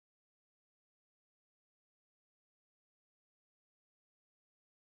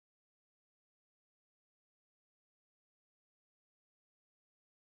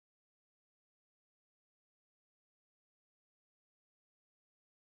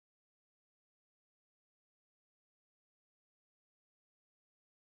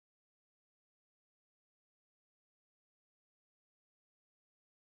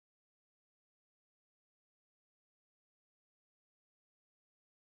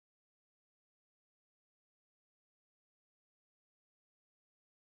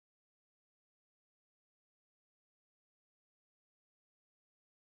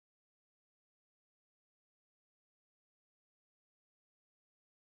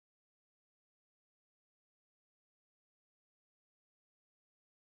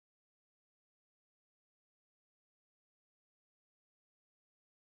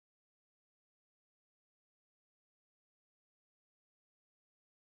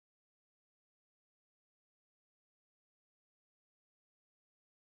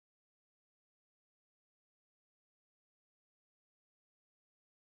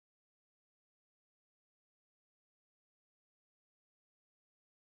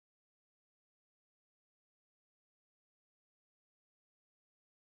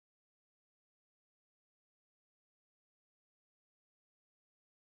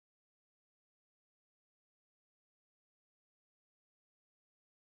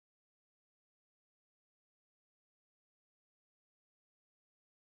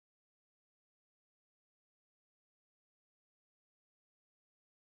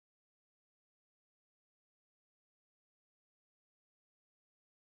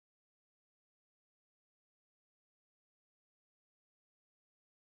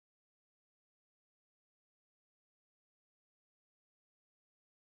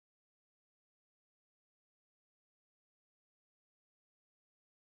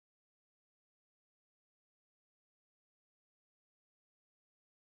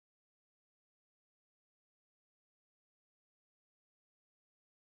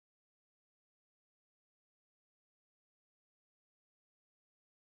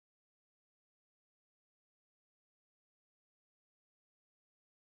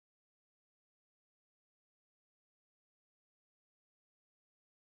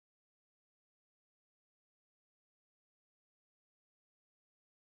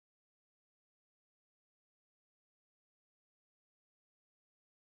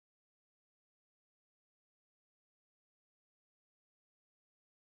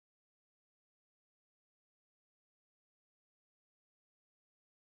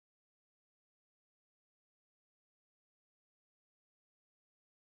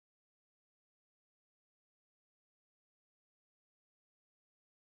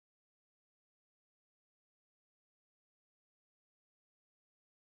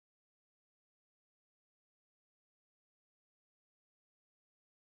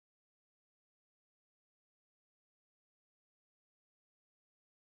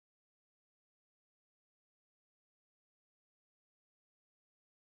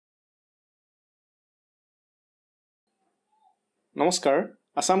নমস্কাৰ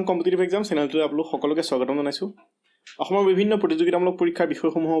Assam competitive exam চেনেলটোলৈ আপোনালোক সকলোকে স্বাগতম জনাইছো। অসমৰ বিভিন্ন প্ৰতিযোগিতামূলক পৰীক্ষাৰ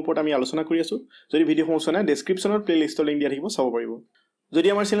বিষয়সমূহৰ ওপৰত আমি আলোচনা কৰি আছো। যদি ভিডিঅ'সমূহ চোৱা নাই ডেছক্ৰিপশ্যনত প্লেলিষ্টৰ লিংক দিয়া থাকিব চাব পাৰিব। যদি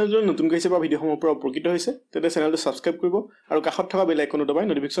আমাৰ চেনেলটোলৈ নতুনকৈ আহিছে বা ভিডিঅ'সমূহৰ পৰা উপকৃত হৈছে তেন্তে চেনেলটো ছাবস্ক্ৰাইব কৰিব আৰু কাষত থকা বেল আইকনটো দবাই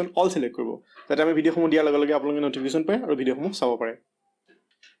নটিফিকেশ্যন অল সিলেক্ট কৰিব যাতে আমি ভিডিঅ'সমূহ দিয়াৰ লগে লগে আপোনালোকে নটিফিকেশ্যন পায় আৰু ভিডিঅ'সমূহ চাব পাৰে।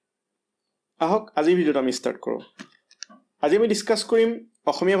 আহক আজিৰ ভিডিঅ'টো আমি ষ্টাৰ্ট কৰোঁ। আজি আমি ডিছকাছ কৰিম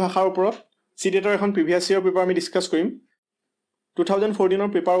অসমীয়া ভাষাৰ ওপৰত। CTETৰ এখন প্ৰিভিয়াছ ইয়েৰ পেপাৰ আমি ডিছকাছ কৰিম। 2014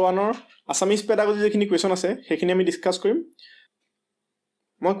 পেপাৰ 1ৰ আসামিজ পেডাগজি যিখিনি কুৱেশ্যন আছে সেইখিনি আমি ডিছকাছ কৰিম।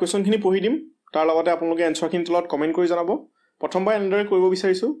 মই কুৱেশ্যনখিনি পঢ়ি দিম, তাৰ লগতে আপোনালোকে এনচাৰখিনি তলত কমেণ্ট কৰি জনাব। প্ৰথমবাৰ এনেদৰে কৰিব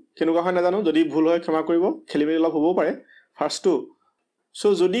বিচাৰিছোঁ, কেনেকুৱা হয় নাজানো, যদি ভুল হয় ক্ষমা কৰিব, খেলিমেলি অলপ হ'বও পাৰে ফাৰ্ষ্টটো।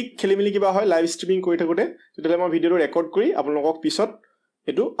 চ' যদি খেলিমেলি কিবা হয় লাইভ ষ্ট্ৰিমিং কৰি থাকোঁতে তেতিয়াহ'লে মই ভিডিঅ'টো ৰেকৰ্ড কৰি আপোনালোকক পিছত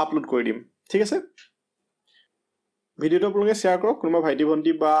এইটো আপলোড কৰি দিম, ঠিক আছে। ভিডিঅ'টো আপোনালোকে শ্বেয়াৰ কৰক, কোনোবা ভাইটি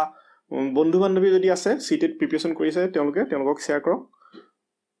ভণ্টি বা বন্ধু বান্ধৱী যদি আছে CTET প্ৰিপেৰেশ্যন কৰিছে তেওঁলোকক শ্বেয়াৰ কৰক।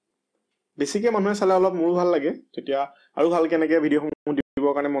 বেছিকৈ মানুহে চালে অলপ মোৰো ভাল লাগে, তেতিয়া আৰু ভালকৈ এনেকৈ ভিডিঅ'সমূহ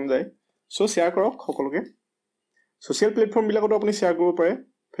দিবৰ কাৰণে মন যায়। চ' শ্বেয়াৰ কৰক সকলোকে। ছ'চিয়েল প্লেটফৰ্মবিলাকতো আপুনি শ্বেয়াৰ কৰিব পাৰে,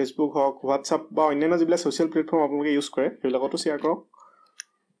 ফেচবুক হওক, হোৱাটছআপ বা অন্যান্য যিবিলাক ছ'চিয়েল প্লেটফৰ্ম আপোনালোকে ইউজ কৰে সেইবিলাকতো শ্বেয়াৰ কৰক।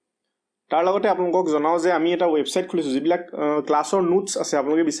 তাৰ লগতে আপোনালোকক জনাওঁ যে আমি এটা ৱেবছাইট খুলিছোঁ, যিবিলাক ক্লাছৰ নোটছ আছে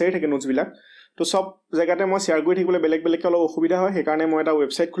আপোনালোকে বিচাৰি থাকে নোটছবিলাক, তো চব জেগাতে মই শ্বেয়াৰ কৰি থাকিবলৈ বেলেগকৈ অলপ অসুবিধা হয়, সেইকাৰণে মই এটা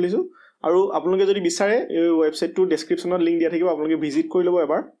ৱেবছাইট খুলিছোঁ। আৰু আপোনালোকে যদি বিচাৰে এই ৱেবছাইটটো ডেছক্ৰিপশ্যনত লিংক দিয়া থাকিব, আপোনালোকে ভিজিট কৰি ল'ব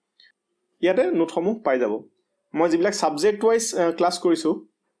এবাৰ। ইয়াতে নোটসমূহ পাই যাব। মই যিবিলাক ছাবজেক্ট ৱাইজ ক্লাছ কৰিছোঁ,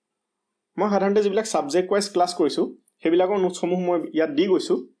 মই সাধাৰণতে যিবিলাক ছাবজেক্ট ৱাইজ ক্লাছ কৰিছোঁ সেইবিলাকৰ নোটসমূহ মই ইয়াত দি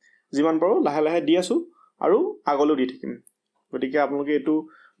গৈছোঁ। যিমান পাৰোঁ লাহে লাহে দি আছোঁ আৰু আগলৈও দি থাকিম। গতিকে আপোনালোকে এইটো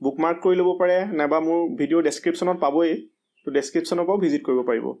বুকমাৰ্ক কৰি ল'ব পাৰে, নাইবা মোৰ ভিডিঅ' ডেছক্ৰিপশ্যনত পাবই, তো ডেছক্ৰিপশ্যনৰ পৰাও ভিজিট কৰিব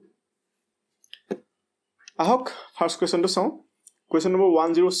পাৰিব। আহক ফাৰ্ষ্ট কুৱেশ্যনটো চাওঁ। Question number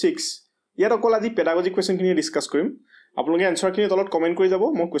 106। ইয়াত অকল আজি পেডাগজি কুৱেশ্যনখিনি ডিছকাছ কৰিম। আপোনালোকে এনচাৰখিনি তলত কমেণ্ট কৰি যাব,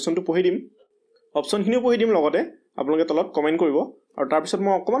 মই কুৱেশ্যনটো পঢ়ি দিম, অপশ্যনখিনিও পঢ়ি দিম, লগতে আপোনালোকে তলত কমেণ্ট কৰিব আৰু তাৰপিছত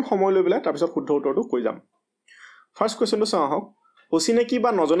মই অকণমান সময় লৈ পেলাই তাৰপিছত শুদ্ধ উত্তৰটো কৈ যাম। ফাৰ্ষ্ট কুৱেশ্যনটো চাওঁ আহক। অচিনাকি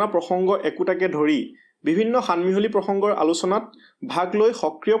বা নজনা প্ৰসংগ একোটাকে ধৰি বিভিন্ন সানমিহলি প্ৰসংগৰ আলোচনাত ভাগ লৈ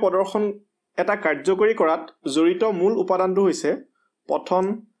সক্ৰিয় প্ৰদৰ্শন এটা কাৰ্যকৰী কৰাত জড়িত মূল উপাদানটো হৈছে পঠন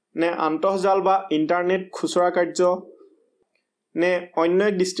নে আন্তঃজাল বা ইণ্টাৰনেট খুচৰা কাৰ্য নে অন্য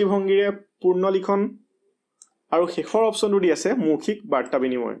এক দৃষ্টিভংগীৰে পূৰ্ণ লিখন, আৰু শেষৰ অপশ্যনটো দি আছে মৌখিক বাৰ্তা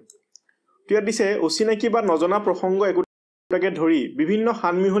বিনিময়। ইয়াত দিছে অচিনাকি বা নজনা প্ৰসংগ একোটাকে ধৰি বিভিন্ন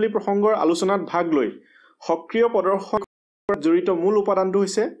সানমিহলি প্ৰসংগৰ আলোচনাত ভাগ লৈ সক্ৰিয় প্ৰদৰ্শন জড়িত মূল উপাদানটো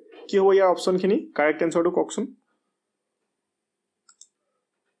হৈছে, কি হ'ব ইয়াৰ অপশ্যনখিনি? কাৰেক্ট এনচাৰটো কওকচোন।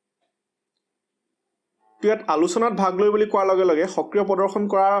 ইয়াত আলোচনাত ভাগ লৈ বুলি কোৱাৰ লগে লগে সক্ৰিয় প্ৰদৰ্শন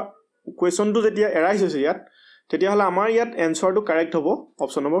কৰা কুৱেশ্যনটো যেতিয়া এৰাইজ হৈছে ইয়াত, তেতিয়াহ'লে আমাৰ ইয়াত এনচাৰটো কাৰেক্ট হ'ব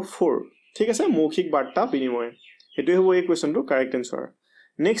অপশ্যন নম্বৰ 4, ঠিক আছে, মৌখিক বাৰ্তা বিনিময়। সেইটোৱে হ'ব এই কুৱেশ্যনটো কাৰেক্ট এনচাৰ।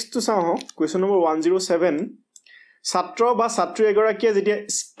 নেক্সটটো চাওঁ আহক, কুৱেশ্যন নম্বৰ 107। ছাত্ৰ বা ছাত্ৰী এগৰাকীয়ে যেতিয়া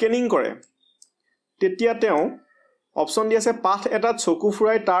স্কেনিং কৰে তেতিয়া তেওঁ অপশ্যন দি আছে পাঠ এটাত চকু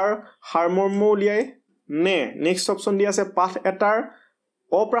ফুৰাই তাৰ সাৰমৰ্ম উলিয়াই, নে নেক্সট অপশ্যন দি আছে পাঠ এটাৰ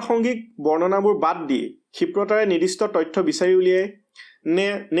অপ্ৰাসংগিক বৰ্ণনাবোৰ বাদ দি ক্ষিপ্ৰতাৰে নিৰ্দিষ্ট তথ্য বিচাৰি উলিয়াই, নে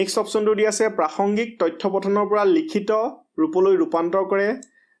নেক্সট অপশ্যনটো দি আছে প্ৰাসংগিক তথ্য পঠনৰ পৰা লিখিত ৰূপলৈ ৰূপান্তৰ কৰে,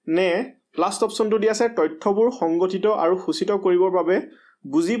 নে লাষ্ট অপশ্যনটো দি আছে তথ্যবোৰ সংগঠিত আৰু সূচিত কৰিবৰ বাবে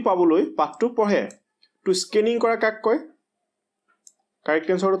বুজি পাবলৈ পাঠটো পঢ়ে। তো স্কেনিং কৰা কাক কয়? কাৰেক্ট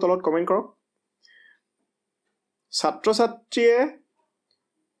এনচাৰটো তলত কমেণ্ট কৰক। ছাত্ৰ ছাত্ৰীয়ে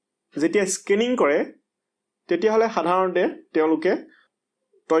যেতিয়া স্কেনিং কৰে তেতিয়াহ'লে সাধাৰণতে তেওঁলোকে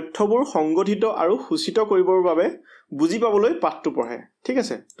তথ্যবোৰ সংগঠিত আৰু সূচিত কৰিবৰ বাবে বুজি পাবলৈ পাঠটো পঢ়ে, ঠিক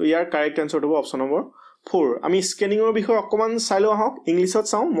আছে। তো ইয়াৰ কাৰেক্ট এনচাৰটো হ'ব অপশ্যন নম্বৰ 4। আমি স্কেনিঙৰ বিষয়ে অকণমান চাই লওঁ আহক। ইংলিছত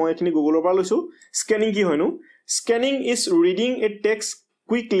চাওঁ, মই এইখিনি গুগলৰ পৰা লৈছোঁ। স্কেনিং কি হয়নো? Scanning is reading a text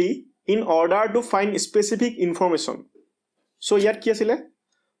quickly in order to find specific information. চ' ইয়াত কি আছিলে?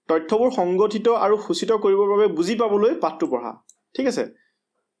 তথ্যবোৰ সংগঠিত আৰু সূচিত কৰিবৰ বাবে বুজি পাবলৈ পাঠটো পঢ়া, ঠিক আছে।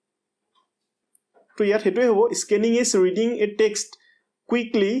 তো ইয়াত সেইটোৱে হ'ব, scanning is reading a text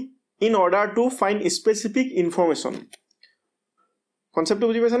quickly in order to find specific information. কনচেপ্টটো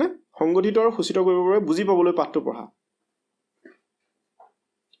বুজি পাইছেনে? সংগঠিত আৰু সূচিত কৰিবৰ বাবে বুজি পাবলৈ পাঠটো পঢ়া।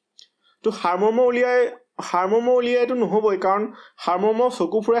 তো সাৰমৰ্ম উলিয়াইটো নহ'বই, কাৰণ সাৰমৰ্ম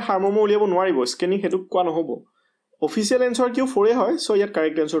চকু ফুৰাই সাৰমৰ্ম উলিয়াব নোৱাৰিব, স্কেনিং সেইটো কোৱা নহ'ব। অফিচিয়েল এনচাৰ কিয় 4 হয়, চ' ইয়াত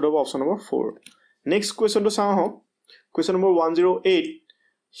কাৰেক্ট এনচাৰটো হ'ব অপশ্যন নম্বৰ 4। নেক্সট কুৱেশ্যনটো চাওঁ আহক। Question number 108।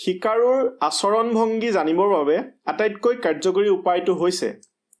 শিকাৰুৰ আচৰণভংগী জানিবৰ বাবে আটাইতকৈ কাৰ্যকৰী উপায়টো হৈছে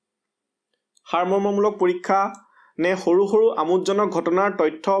সাৰমৰ্মমূলক পৰীক্ষা, নে সৰু সৰু আমোদজনক ঘটনাৰ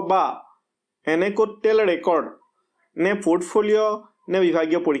তথ্য বা এনেকোটেল ৰেকৰ্ড, নে পৰ্টফলিঅ', নে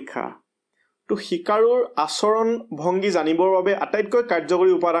বিভাগীয় পৰীক্ষা। তো শিকাৰুৰ আচৰণ ভংগী জানিবৰ বাবে আটাইতকৈ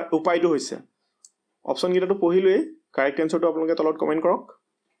কাৰ্যকৰী উপায়টো হৈছে অপচন কেইটাটো পঢ়িলোৱে কাৰেক্ট এনসাৰটো আপোনালোকে তলত কমেন্ট কৰক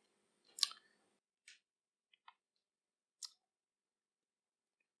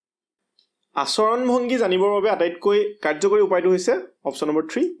আচৰণ ভংগী জানিবৰ বাবে আটাইতকৈ কাৰ্যকৰী উপায়টো হৈছে অপচন নম্বৰ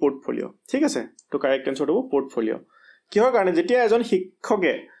 3 পোৰ্টফোলিও ঠিক আছে তো কাৰেক্ট এনসাৰটো হ'ব পোৰ্টফোলিও কিহৰ কাৰণে যেতিয়া এজন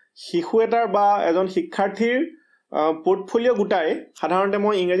শিক্ষকে শিশু এটাৰ বা এজন শিক্ষাৰ্থীৰ পোৰ্টফোলিও গুটাই সাধাৰণতে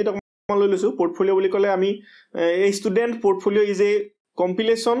মই ইংৰাজীত অকমান লৈ লৈছো পোৰ্টফোলিও বুলি ক'লে আমি এই ষ্টুডেন্ট পোৰ্টফোলিও ইজ এ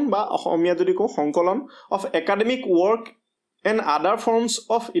কম্পিলেশ্যন বা অসমীয়া যদি কওঁ সংকলন of academic work and other forms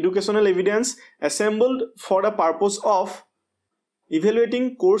of educational evidence assembled for the purpose of evaluating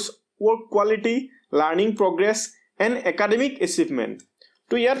course work quality, learning progress and academic achievement.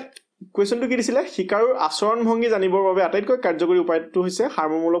 To ইয়াত কোৱেশ্চনটো কি দিছিলে শিকাৰুৰ আচৰণ ভংগী জানিবৰ বাবে আটাইতকৈ কাৰ্যকৰী উপায়টো হৈছে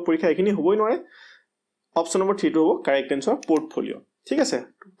সাৰ্বমূলক পৰীক্ষা এখিনি হ'বই নোৱাৰে অপচন নম্বৰ 3 টো হ'ব কাৰেক্ট এনসাৰ পোৰ্টফোলিও ঠিক আছে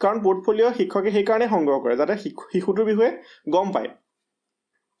কাৰণ পোৰ্টফোলিও শিক্ষকে সেই কাৰণে সংগ্ৰহ কৰে যাতে শিশুটোৰ বিষয়ে গম পায়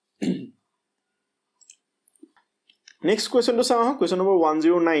Next question to saw question number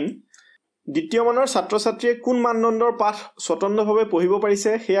 109 দ্বিতীয় মানৰ ছাত্ৰ ছাত্ৰীয়ে কোন মানদণ্ডৰ পাঠ স্বতন্ত্ৰভাৱে পঢ়িব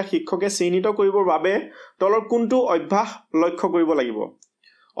পাৰিছে হেয়া শিক্ষকে চিহ্নিত কৰিবৰ বাবে তলৰ কোনটো অভ্যাস লক্ষ্য কৰিব লাগিব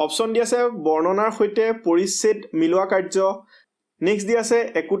অপচন দি আছে বৰ্ণনাৰ সৈতে পৰিচ্ছেদ মিলোৱা কাৰ্য নেক্সট দি আছে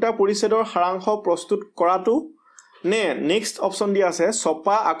একোটা পৰিচ্ছেদৰ সাৰাংশ প্ৰস্তুত কৰাটো নে নেক্সট অপচন দি আছে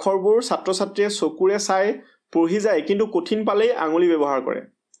ছপা আখৰবোৰ ছাত্ৰ ছাত্ৰীয়ে চকুৰে চাই পঢ়ি যায় কিন্তু কঠিন পালেই আঙুলি ব্যৱহাৰ কৰে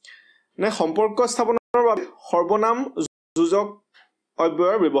নে সম্পৰ্ক স্থাপনৰ বাবে সৰ্বনাম যোজক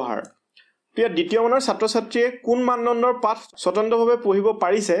অব্যয়ৰ ব্যৱহাৰ এতিয়া দ্বিতীয় মানৰ ছাত্ৰ ছাত্ৰীয়ে কোন মানদণ্ডৰ পাঠ স্বতন্ত্ৰভাৱে পঢ়িব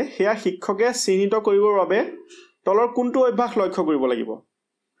পাৰিছে হেয়া শিক্ষকে চিহ্নিত কৰিবৰ বাবে তলৰ কোনটো অভ্যাস লক্ষ্য কৰিব লাগিব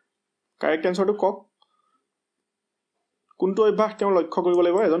কাৰেক্ট এনসাৰটো কক কোনটো অভ্যাস তেওঁ লক্ষ্য কৰিব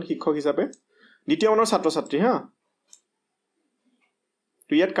লাগিব এজন শিক্ষক হিচাপে দ্বিতীয় মানৰ ছাত্ৰ ছাত্ৰী হা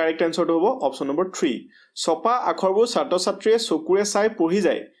তো ইয়াত কাৰেক্ট এনসাৰটো হ'ব অপচন নম্বৰ 3 ছপা আখৰবোৰ ছাত্ৰ ছাত্ৰীয়ে চকুৰে চাই পঢ়ি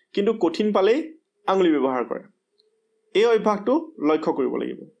যায় কিন্তু কঠিন পালেই আঙুলি ব্যৱহাৰ কৰে এই অভ্যাসটো লক্ষ্য কৰিব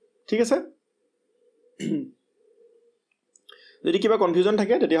লাগিব ঠিক আছে যদি কিবা কনফিউজন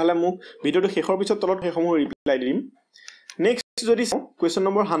থাকে তেতিয়াহলে মোক ভিডিওটো শেষৰ পিছত তলত হেসমূহ ৰিপ্লাই দিম নেক্সট যদি কোৱেশ্চন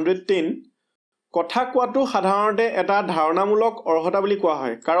নম্বৰ 110 কথা কোৱাটো সাধাৰণতে এটা ধাৰণামূলক অৰ্হতা বুলি কোৱা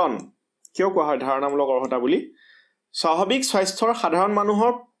হয় কাৰণ কিয় কোৱা হয় ধাৰণামূলক অৰ্হতা বুলি স্বাভাৱিক স্বাস্থ্যৰ সাধাৰণ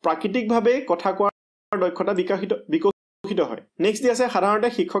মানুহৰ প্ৰাকৃতিকভাৱে কথা কোৱাৰ দক্ষতা বিকশিত হয় নেক্সট দি আছে সাধাৰণতে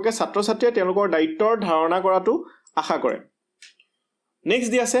শিক্ষকে ছাত্ৰ ছাত্ৰীয়ে তেওঁলোকৰ দায়িত্বৰ ধাৰণা কৰাটো আশা কৰে নেক্সট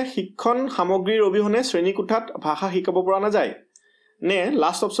দি আছে শিক্ষণ সামগ্ৰীৰ অবিহনে শ্ৰেণী কোঠাত ভাষা শিকাব পৰা নাযায় নে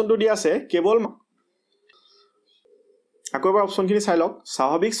লাষ্ট অপচনটো দি আছে কেৱল আকৌবাৰ অপচনখিনি চাই লওক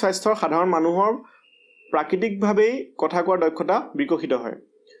স্বাভাৱিক স্বাস্থ্যৰ সাধাৰণ মানুহৰ প্ৰাকৃতিকভাৱে কথা কোৱাৰ দক্ষতা বিকশিত হয়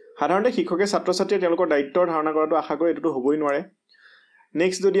সাধাৰণতে শিক্ষকে ছাত্ৰ ছাত্ৰীয়ে তেওঁলোকৰ দায়িত্বৰ ধাৰণা কৰাটো আশা কৰে এটোটো হ'বই নোৱাৰে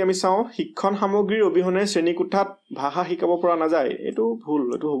নেক্সট যদি আমি চাও শিক্ষণ সামগ্ৰীৰ অবিহনে শ্ৰেণী কোঠাত ভাষা শিকাব পৰা নাযায় এটো ভুল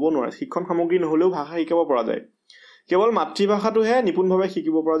এটো হ'ব নোৱাৰে শিক্ষণ সামগ্ৰী নহলেও ভাষা শিকাব পৰা যায় কেৱল মাতৃভাষাটোহে নিপুণভাৱে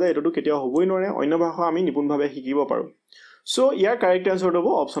শিকিব পৰা যায় এটোটো কেতিয়াও হ'বই নোৱাৰে অন্য ভাষা আমি নিপুণভাৱে শিকিব পাৰো সো ইয়াৰ কাৰেক্ট আনসাৰ হ'ব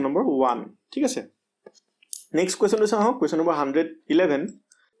অপচন নম্বৰ 1 ঠিক আছে নেক্সট কোৱেশ্চনটো চাও কোৱেশ্চন নম্বৰ 111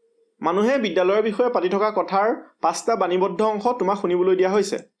 মানুহে বিদ্যালয়ৰ বিষয়ে পাতি থকা কথাৰ পাঁচটা বাণীবদ্ধ অংশ তোমাক শুনিবলৈ দিয়া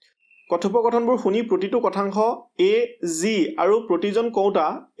হৈছে কথোপকথনবোৰ শুনি প্ৰতিটো কথাংশ A G আৰু প্ৰতিজন কওঁতা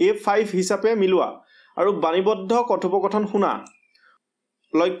A5 হিচাপে মিলোৱা আৰু বাণীবদ্ধ কথোপকথন শুনা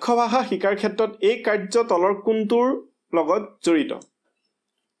লক্ষ্য ভাষা শিকাৰ ক্ষেত্ৰত এই কাৰ্য তলৰ কোনটোৰ লগত জড়িত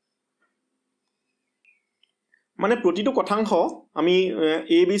মানে প্ৰতিটো কথাংশ আমি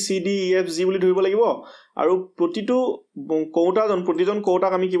A B C D E F G বুলি ধৰিব লাগিব আৰু প্ৰতিটো প্ৰতিজন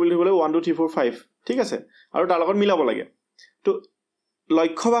কওঁতাক আমি কি বুলি ধৰিব লাগিব 1 2 3 4 5 ঠিক আছে আৰু তাৰ লগত মিলাব লাগে তো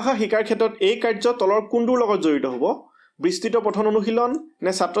লক্ষ্য ভাষা শিকাৰ ক্ষেত্ৰত এই কাৰ্য তলৰ কোনটোৰ লগত জড়িত হ'ব বিস্তৃত পঠন অনুশীলন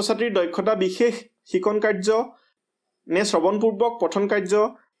নে ছাত্ৰ ছাত্ৰীৰ দক্ষতা বিশেষ শিকন কাৰ্য নে শ্ৰৱণপূৰ্বক পঠন কাৰ্য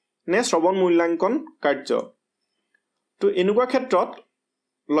নে শ্ৰৱণ মূল্যাঙ্কন কাৰ্য তো এনেকুৱা ক্ষেত্ৰত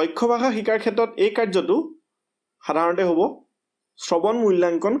লক্ষ্য ভাষা শিকাৰ ক্ষেত্ৰত এই কাৰ্যটো সাধাৰণতে হ'ব শ্ৰৱণ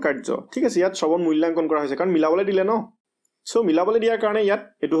মূল্যাঙ্কন কাৰ্য ঠিক আছে ইয়াত শ্ৰৱণ মূল্যাঙ্কন কৰা হৈছে কাৰণ মিলাবলৈ দিলে ন সো মিলাবলৈ দিয়াৰ কাৰণে ইয়াত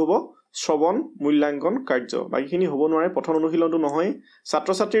এটো হ'ব শ্ৰৱণ মূল্যাঙ্কন কাৰ্য বাকিখিনি হ'ব নোৱাৰে পঠন অনুশীলনটো নহয়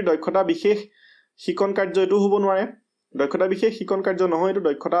ছাত্ৰ ছাত্ৰীৰ দক্ষতা বিশেষ শিকন কাৰ্য এটো হ'ব নোৱাৰে দক্ষতা বিশেষ শিকন কাৰ্য নহয় এটো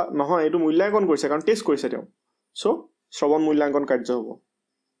দক্ষতা নহয় এটো মূল্যাঙ্কন কৰিছে কাৰণ টেষ্ট কৰিছে তেওঁ সো শ্ৰৱণ মূল্যাঙ্কন কাৰ্য হ'ব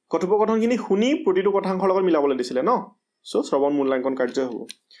কথোপকথনখিনি শুনি প্ৰতিটো কথাংশৰ লগত মিলাবলৈ দিছিলে ন সো শ্ৰৱণ মূল্যাঙ্কন কাৰ্য হ'ব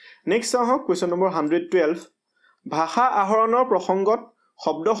নেক্সট চাও কোৱেশ্চন নম্বৰ 112 ভাষা আহৰণৰ প্ৰসংগত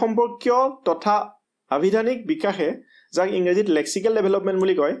শব্দ সম্পৰ্কীয় তথা আবিধানিক বিকাশে যাক ইংৰাজীত লেক্সিকেল ডেভেলপমেন্ট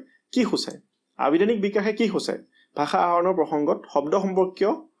বুলি কয় কি হোছে আবিধানিক বিকাশে কি হোছে ভাষা আহৰণৰ প্ৰসংগত শব্দ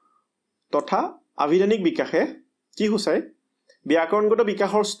সম্পৰ্কীয় তথা আবিধানিক বিকাশে কি হোছে ব্যাকৰণগত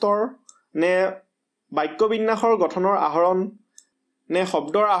বিকাশৰ স্তৰ নে বাক্য বিন্যাসৰ গঠনৰ আহৰণ নে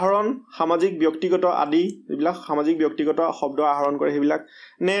শব্দৰ আহৰণ সামাজিক ব্যক্তিগত আদি যিবিলাক সামাজিক ব্যক্তিগত শব্দ আহৰণ কৰে সেইবিলাক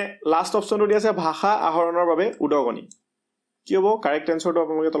নে লাষ্ট অপচনটো দি আছে ভাষা আহৰণৰ বাবে উদগনি কি হ'ব কাৰেক্ট এনসাৰটো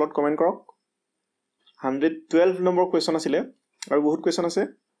আপোনালোকে তলত কমেন্ট কৰক 112 নম্বৰ কোৱেশ্চন আছিল আৰু বহুত কোৱেশ্চন আছে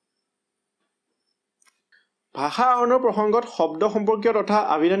ভাষা আহৰণৰ প্ৰসংগত শব্দ সম্পৰ্কীয় তথা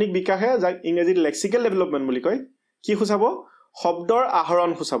আবিধানিক বিকাশে যাক ইংৰাজীত লেক্সিকেল ডেভেলপমেন্ট বুলি কয় কি খুচাব শব্দৰ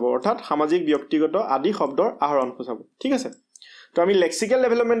আহৰণ খুচাব অৰ্থাৎ সামাজিক ব্যক্তিগত আদি শব্দৰ আহৰণ খুচাব ঠিক আছে তো আমি লেক্সিকেল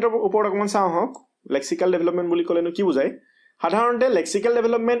ডেভেলপমেন্টৰ ওপৰত অকমান চাওঁ হক লেক্সিকেল ডেভেলপমেন্ট বুলি কলেনো কি বুজায় সাধাৰণতে লেক্সিকেল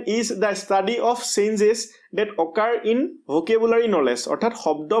development is the study of changes that অকাৰ in ভোকেবুলাৰী knowledge অৰ্থাৎ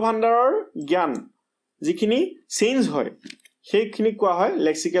শব্দ ভাণ্ডাৰৰ জ্ঞান যিখিনি চেঞ্জ হয় সেইখিনি কোৱা হয়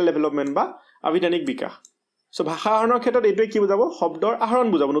লেক্সিকেল ডেভেলপমেন্ট বা আবিধানিক বিকাশ সো ভাষা আহৰণৰ ক্ষেত্ৰত এইটোৱে কি বুজাব শব্দৰ আহৰণ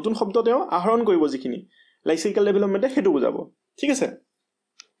বুজাব নতুন শব্দ তেওঁ আহৰণ কৰিব যিখিনি লেক্সিকেল ডেভেলপমেন্টে হেতু বুজাব ঠিক আছে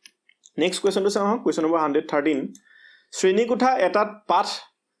নেক্সট কোৱেশ্চনটো চাওঁ কোৱেশ্চন নম্বৰ 113 শ্ৰেণীকোঠা এটাত পাঠ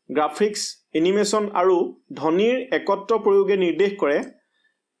গ্ৰাফিক্স এনিমেচন আৰু ধ্বনিৰ একত্ৰ প্ৰয়োগে নিৰ্দেশ কৰে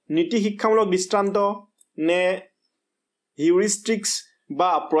নীতি শিক্ষামূলক দৃষ্টান্ত নে হিউৰিষ্টিক্স বা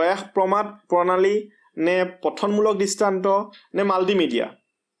প্ৰয়াস প্ৰমাদ প্ৰণালী নে পঠনমূলক দৃষ্টান্ত নে মাল্টিমিডিয়া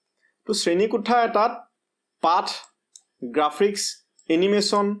তো শ্ৰেণীকোঠা এটাত পাঠ গ্ৰাফিক্স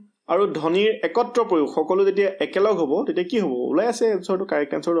এনিমেচন আৰু ধ্বনিৰ একত্ৰ প্ৰয়োগ সকলো যেতিয়া একেলগ হ'ব তেতিয়া কি হ'ব ওলাই আছে এনসাৰটো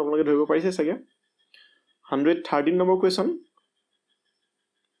কাৰেক্ট এনসাৰটো আপোনালোকে ধৰিব পাৰিছে চাগে 113 নম্বৰ কোৱেশ্চন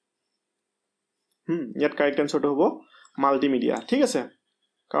ইয়াত কাৰেক্ট এনসাৰটো হ'ব মাল্টিমিডিয়া ঠিক আছে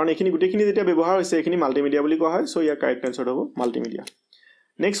কাৰণ এইখিনি গুটেখিনি যেতিয়া ব্যৱহাৰ হৈছে এইখিনি মাল্টিমিডিয়া বুলি কোৱা হয় সো ইয়াৰ কাৰেক্ট এনসাৰটো হ'ব মাল্টিমিডিয়া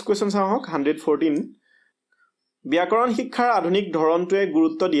নেক্সট কোৱেশ্চন চাওক 114 ব্যাকৰণ শিক্ষাৰ আধুনিক ধৰণটোৱে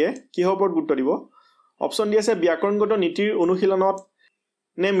গুৰুত্ব দিয়ে কিহৰ ওপৰত গুৰুত্ব দিব অপচন দি আছে ব্যাকৰণগত নীতিৰ অনুশীলনত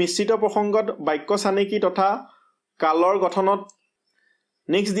নে মিশ্ৰিত প্ৰসংগত বাক্য চানেকি তথা কালৰ গঠনত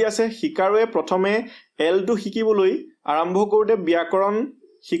নেক্সট দি আছে শিকাৰুৱে প্ৰথমে এলটো শিকিবলৈ আৰম্ভ কৰোতে ব্যাকৰণ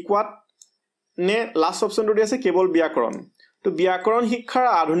শিকোৱাত নে লাষ্ট অপচনটো দি আছে কেৱল ব্যাকৰণ তো ব্যাকৰণ শিক্ষাৰ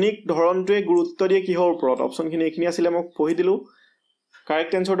আধুনিক ধৰণটোৱে গুৰুত্ব দিয়ে কিহৰ ওপৰত অপচনখিনি এইখিনি আছিল মই পঢ়ি দিলো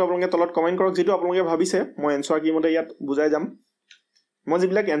কাৰেক্ট এনসাৰটো আপোনালোকে তলত কমেন্ট কৰক যেটো আপোনালোকে ভাবিছে মই এনসাৰ কি মতে ইয়াত বুজাই যাম মই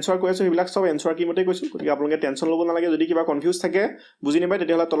যিবিলাক এনসাৰ কৈ আছো সেইবিলাক সব এনসাৰ কি মতে কৈছো গতিকে আপোনালোকে টেনচন ল'ব নালাগে যদি কিবা কনফিউজ থাকে বুজি নাপায়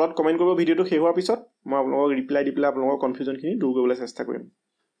তেতিয়াহ'লে তলত কমেন্ট কৰিব ভিডিওটো শেষ হোৱাৰ পিছত মই আপোনালোকক ৰিপ্লাই দি পেলাই আপোনালোকৰ কনফিউজনখিনি দূৰ কৰিবলৈ চেষ্টা কৰিম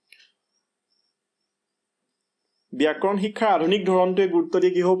ব্যাকৰণ শিক্ষাৰ আধুনিক ধৰণটোৱে গুৰুত্ব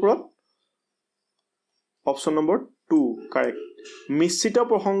দিয়ে কিহৰ ওপৰত অপচন নম্বৰ 2 কাৰেক্ট মিশ্ৰিত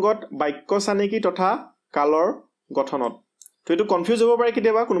প্ৰসংগত বাক্য চানেকি তথা কালৰ গঠনত তো এটো কনফিউজ হ'ব পাৰে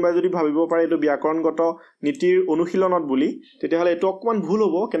কেতিয়াবা কোনোবাই যদি ভাবিব পাৰে এটো ব্যাকৰণগত নীতিৰ অনুশীলনত বুলি তেতিয়াহ'লে এটো অকমান ভুল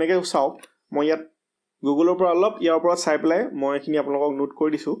হ'ব কেনেকৈ চাওক মই ইয়াত গুগলৰ পৰা অলপ ইয়াৰ ওপৰত চাই পেলাই মই এখিনি আপোনালোকক নোট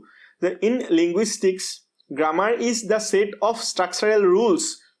কৰি দিছো যে in লিংগুইষ্টিক্স grammar is the set of structural rules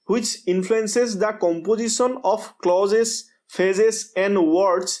which influences the composition of clauses phrases and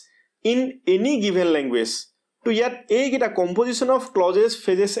words in any given language to yet a composition of clauses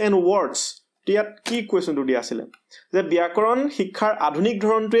phrases and words yet কি কোৱেশ্চনটো দি আছিল যে ব্যাকৰণ শিক্ষাৰ আধুনিক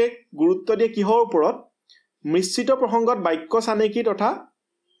ধৰণটোৱে গুৰুত্ব দিয়ে কিহৰ ওপৰত মিশ্ৰিত প্ৰসংগত বাক্য চানেকি তথা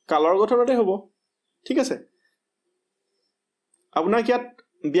কালৰ গঠনতে হ'ব ঠিক আছে আপোনাক ইয়াত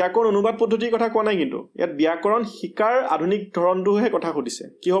ব্যাকৰণ অনুবাদ পদ্ধতিৰ কথা কোৱা নাই কিন্তু ইয়াত ব্যাকৰণ শিকাৰ আধুনিক ধৰণটোহে কথা খুদিছে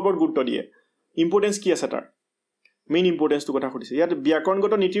কিহৰ ওপৰত গুৰুত্ব দিয়ে ইম্পৰ্টেন্স কি আছে তাৰ মেইন ইম্পৰ্টেন্সটো কথা খুদিছে ইয়াত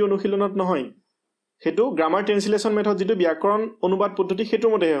ব্যাকৰণগত নীতিৰ অনুশীলনত নহয় হেতু গ্ৰামাৰ ট্ৰান্সলেচন মেথড যেটো ব্যাকৰণ অনুবাদ পদ্ধতি হেতু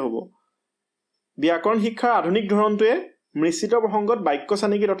মতেহে হ'ব ব্যাকৰণ শিক্ষাৰ আধুনিক ধৰণটোৱে মিশ্ৰিত প্ৰসংগত বাক্য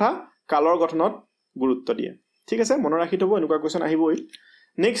চানেকি তথা কালৰ গঠনত গুৰুত্ব দিয়ে ঠিক আছে মনত ৰাখি থব এনেকুৱা কোৱেশ্চন আহিবই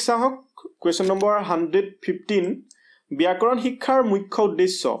নেক্সট চাওক কোৱেশ্চন নম্বৰ 115 ব্যাকৰণ শিক্ষাৰ মুখ্য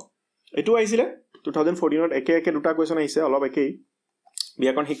উদ্দেশ্য এটো আহিছিলে 2014 ত একে দুটা কোৱেশ্চন আহিছে অলপ একেই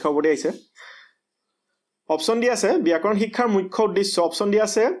ব্যাকৰণ শিক্ষা ওপৰতে আহিছে অপচন দি আছে ব্যাকৰণ শিক্ষাৰ মুখ্য উদ্দেশ্য অপচন দি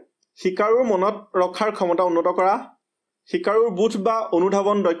আছে শিকাৰুৰ মনত ৰখাৰ ক্ষমতা উন্নত কৰা শিকাৰুৰ বুধ বা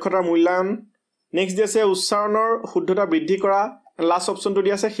অনুধাৱন দক্ষতাৰ মূল্যায়ন নেক্সট দি আছে উচ্চাৰণৰ শুদ্ধতা বৃদ্ধি কৰা লাষ্ট অপচনটো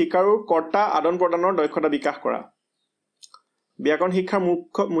দি আছে শিকাৰুৰ কৰ্তা আদান প্ৰদানৰ দক্ষতা বিকাশ কৰা ব্যাকৰণ শিক্ষাৰ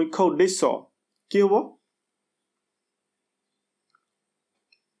মুখ্য উদ্দেশ্য কি হ'ব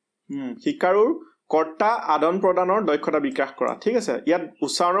শিকাৰুৰ কৰ্তা আদান প্ৰদানৰ দক্ষতা বিকাশ কৰা ঠিক আছে ইয়াত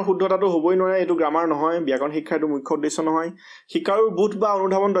উচ্চাৰণৰ শুদ্ধতাটো হ'বই নোৱাৰে এটো গ্ৰামাৰ নহয় ব্যাকৰণ শিক্ষাৰ এটো মুখ্য উদ্দেশ্য নহয় শিকাৰুৰ বুধ বা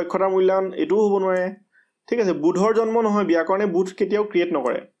অনুধাৱন দক্ষতাৰ মূল্যায়ন এটো হ'ব নোৱাৰে ঠিক আছে বুধৰ জন্ম নহয় ব্যাকৰণে বুধ কেতিয়াও ক্ৰিয়েট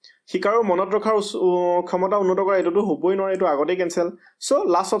নকৰে শিকাৰুৰ মনত ৰখাৰ ক্ষমতা উন্নত কৰা এটোটো হ'বই নোৱাৰে এটো আগতে কেনসেল সো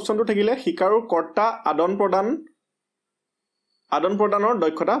লাষ্ট অপচনটো থাকিলে শিকাৰুৰ কৰ্তা আদান প্ৰদানৰ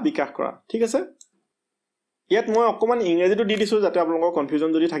দক্ষতা বিকাশ কৰা ঠিক আছে ইয়াত মই অকমান ইংৰাজীটো দি দিছো যাতে আপোনালোকৰ কনফিউজন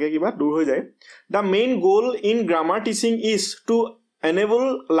যদি থাকে কিবা দূৰ হৈ যায় দা main goal in grammar teaching is two enable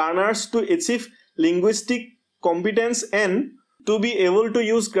learners to achieve linguistic competence and to be able to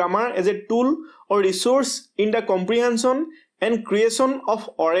use grammar as a tool or resource in the comprehension and creation of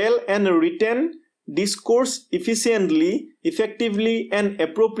oral and written discourse efficiently, effectively, and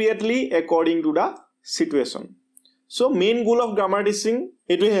appropriately according to the situation. So main goal of grammar teaching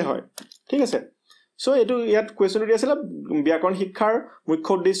এটোহে হয় ঠিক আছে so এটো ইয়াত কোৱেশ্চনটো দি আছিল ব্যাকৰণ শিক্ষাৰ মুখ্য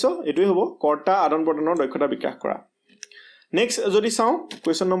উদ্দেশ্য এটোই হ'ব কৰ্তা আদান প্ৰদানৰ দক্ষতা বিকাশ কৰা নেক্সট যদি চাও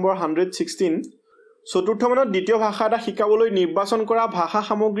কোৱেশ্চন নম্বৰ 116 চতুৰ্থ মানত দ্বিতীয় ভাষা এটা শিকাবলৈ নিৰ্বাচন কৰা ভাষা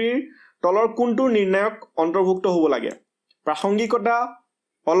সামগ্ৰীৰ তলৰ কোনটো নিৰ্ণায়ক অন্তৰ্ভুক্ত হ'ব লাগে প্ৰাসংগিকতা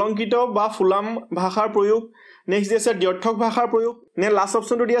অলংকিত বা ফুলাম ভাষাৰ প্ৰয়োগ নেক্সট আছে দ্ব্যৰ্থক ভাষাৰ প্ৰয়োগ নে লাষ্ট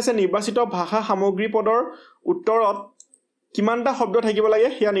অপচনটো দি আছে নিৰ্বাচিত ভাষা সামগ্ৰী পদৰ উত্তৰত কিমানটা শব্দ থাকিব লাগে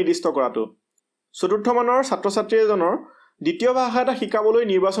হিয়া নিৰ্দিষ্ট কৰাটো চতুৰ্থ মানৰ ছাত্ৰ ছাত্ৰী এজনৰ দ্বিতীয় ভাষা এটা শিকাবলৈ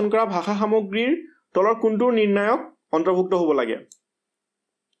নিৰ্বাচন কৰা ভাষা সামগ্ৰীৰ তলৰ কোনটো নিৰ্ণায়ক অন্তৰ্ভুক্ত হ'ব লাগে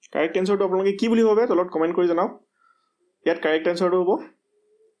কাৰেক্ট আনসাৰটো আপোনালোকে কি বুলি ভাবে তলত কমেন্ট কৰি জনাওক ইয়াত কাৰেক্ট আনসাৰটো হ'ব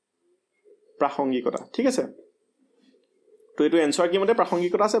প্ৰাসংগিকতা ঠিক আছে তো এটো আনসাৰ কি মতে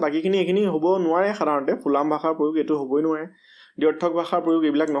প্ৰাসংগিকতা আছে বাকিখিনি এখিনি হ'ব নোৱাৰে সাধাৰণতে ফুলাম ভাষাৰ প্ৰয়োগ এটো হ'বই নোৱাৰে দ্ব্যৰ্থক ভাষাৰ প্ৰয়োগ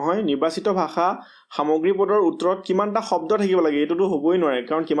এইবিলাক নহয় নিৰ্বাচিত ভাষা সামগ্ৰী পদৰ উত্তৰত কিমানটা শব্দ থাকিব লাগে এটোটো হ'বই নোৱাৰে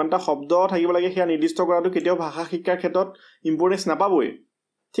কাৰণ কিমানটা শব্দ থাকিব লাগে হিয়া নিৰ্দিষ্ট কৰাটো কেতিয়াও ভাষা শিক্ষাৰ ক্ষেত্ৰত ইম্পৰ্টেন্স নাপাবই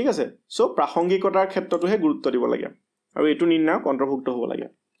ঠিক আছে সো প্ৰাসংগিকতাৰ ক্ষেত্ৰটোহে গুৰুত্ব দিব লাগে আৰু এটো নিৰ্ণায়ক অন্তৰ্ভুক্ত হ'ব লাগে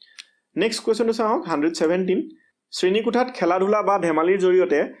নেক্সট কোৱেশ্চনটো চাওক 117 শ্ৰেণীকোঠাত খেলা-ধূলা বা ধেমালিৰ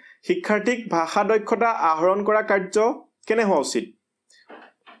জৰিয়তে শিক্ষাৰ্থীক ভাষা দক্ষতা আহৰণ কৰা কাৰ্য কেনে হোৱা উচিত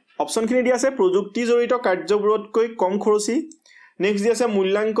অপচনখিনি দি আছে প্ৰযুক্তি জড়িত কাৰ্যবোৰতকৈ কম খৰচী নেক্সট দি আছে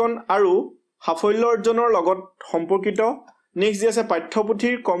মূল্যাঙ্কন আৰু সাফল্য অৰ্জনৰ লগত সম্পৰ্কিত নেক্সট দি আছে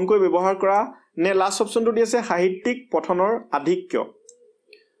পাঠ্যপুথিৰ কমকৈ ব্যৱহাৰ কৰা নে লাষ্ট অপচনটো দি আছে সাহিত্যিক পঠনৰ আধিক্য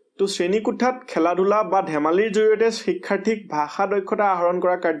তো শ্ৰেণীকোঠাত খেলা-ধূলা বা ধেমালিৰ জৰিয়তে শিক্ষাৰ্থীক ভাষা দক্ষতা আহৰণ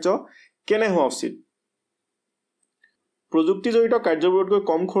কৰা কাৰ্য কেনে হোৱা উচিত প্ৰযুক্তি জড়িত কাৰ্যবোৰতকৈ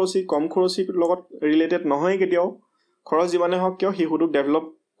কম খৰচী লগত ৰিলেটেড নহয় কেতিয়াও খৰচ যিমানে হওক কিয় শিশুটোক ডেভেলপ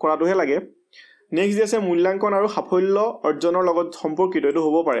কৰাটোহে লাগে নেক্সট দি আছে মূল্যাঙ্কন আৰু সাফল্য অৰ্জনৰ লগত সম্পৰ্কিত এটো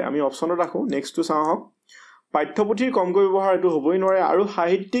হ'ব পাৰে আমি অপচনত ৰাখো নেক্সটটো চাওঁ হওক পাঠ্যপুথিৰ কমকৈ ব্যৱহাৰ এটো হ'বই নোৱাৰে আৰু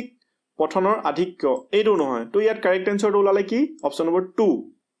সাহিত্যিক পঠনৰ আধিক্য এটো নহয় তো ইয়াত কাৰেক্ট আনসাৰটো ওলালে কি অপচন নম্বৰ 2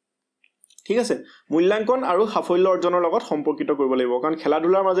 ঠিক আছে মূল্যাঙ্কন আৰু সাফল্য অৰ্জনৰ লগত সম্পৰ্কিত কৰিব লাগিব কাৰণ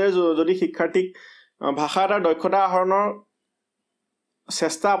খেলা-ধূলাৰ মাজেৰে যদি শিক্ষাৰ্থীক ভাষা এটাৰ দক্ষতা আহৰণৰ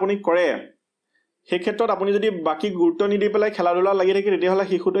চেষ্টা আপুনি কৰে সেই ক্ষেত্ৰত আপুনি যদি বাকি গুৰুত্ব নিদি পেলাই খেলা-ধূলা লাগি থাকে তেতিয়াহলে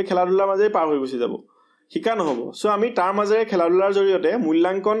শিশুটোৱে খেলা-ধূলাৰ মাজেৰে পাৰ হৈ গুচি যাব শিকা নহব সো আমি তাৰ মাজেৰে খেলা-ধূলাৰ জৰিয়তে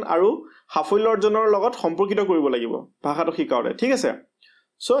মূল্যাঙ্কন আৰু সাফল্য অৰ্জনৰ লগত সম্পৰ্কিত কৰিব লাগিব ভাষাটো শিকাওতে ঠিক আছে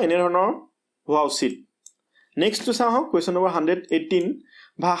সো এনে ধৰণৰ হোৱা উচিত নেক্সট টু চাওঁ কোৱেশ্চন নম্বৰ 118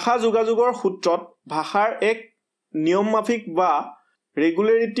 ভাষা যোগাযোগৰ সূত্ৰত ভাষাৰ এক নিয়ম মাফিক বা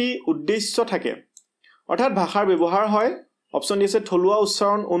ৰেগুলাৰিটি উদ্দেশ্য থাকে অৰ্থাৎ ভাষাৰ ব্যৱহাৰ হয় অপচন দি আছে থলুৱা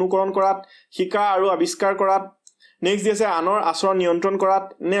উচ্চাৰণ অনুকৰণ কৰাত শিকা আৰু আৱিষ্কাৰ কৰাত নেক্সট দি আছে আনৰ আচৰণ নিয়ন্ত্ৰণ কৰাত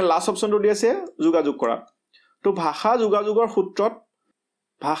নে লাষ্ট অপচনটো দি আছে যোগাযোগ কৰাত তো ভাষা যোগাযোগৰ সূত্ৰত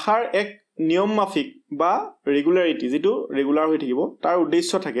ভাষাৰ এক নিয়ম মাফিক বা ৰেগুলাৰিটি যেটো ৰেগুলাৰ হৈ থাকিব তাৰ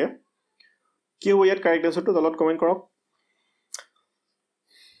উদ্দেশ্য থাকে কি হ'ব ইয়াত কাৰেক্ট আনসাৰটো তলত কমেন্ট কৰক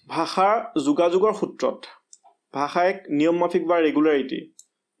ভাষাৰ যোগাযোগৰ সূত্ৰত ভাষা এক নিয়ম মাফিক বা ৰেগুলাৰিটি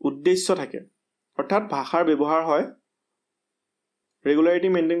উদ্দেশ্য থাকে অৰ্থাৎ ভাষাৰ ব্যৱহাৰ হয় ৰেগুলাৰিটি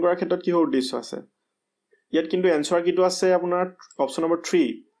মেইনটেইন কৰাৰ ক্ষেত্ৰত কি উদ্দেশ্য আছে ইয়াত কিন্তু আনসাৰ কিটো আছে আপোনাৰ অপচন নম্বৰ 3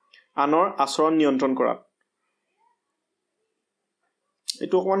 আনৰ আচৰণ নিয়ন্ত্ৰণ কৰা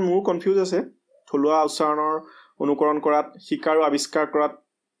এটো অকমান মোৰ কনফিউজ আছে থলুৱা উচ্চাৰণৰ অনুকৰণ কৰাত শিকা আৰু আৱিষ্কাৰ কৰাত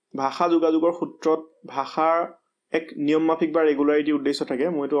ভাষা যোগাযোগৰ সূত্ৰত ভাষাৰ এক নিয়ম মাফিক বা ৰেগুলাৰিটি উদ্দেশ্য থাকে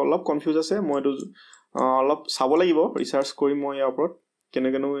মইটো অলপ কনফিউজ আছে মইটো অলপ চাব লাগিব ৰিসাৰ্চ কৰি মই ইয়াৰ ওপৰত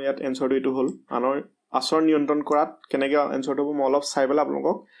কেনেকেনো ইয়াত আনসাৰটো এটো হল আনৰ আচৰণ নিয়ন্ত্ৰণ কৰাত কেনেকৈ আনসাৰটো মই অলপ চাই পেলাই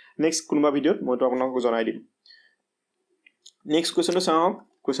আপোনালোকক নেক্সট কোনবা ভিডিঅত মইটো আপোনালোকক জনাই দিম নেক্সট কোৱেশ্চনটো চাওঁ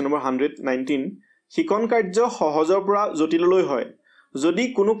কোৱেশ্চন নম্বৰ 119 শিকন কাৰ্য সহজৰ পৰা জটিললৈ হয় যদি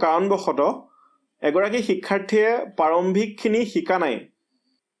কোনো কাৰণবশতঃ এগৰাকী শিক্ষাৰ্থীয়ে প্ৰাৰম্ভিকখিনি শিকা নাই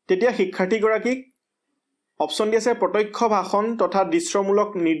তেতিয়া শিক্ষাৰ্থীগৰাকীক অপচন দি আছে প্ৰত্যক্ষ ভাষণ তথা দৃশ্যমূলক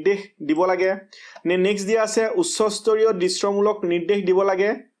নিৰ্দেশ দিব লাগে নে নেক্সট দিয়া আছে উচ্চস্তৰীয় দৃশ্যমূলক নিৰ্দেশ দিব লাগে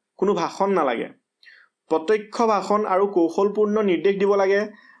কোনো ভাষণ নালাগে প্ৰত্যক্ষ ভাষণ আৰু কৌশলপূৰ্ণ নিৰ্দেশ দিব লাগে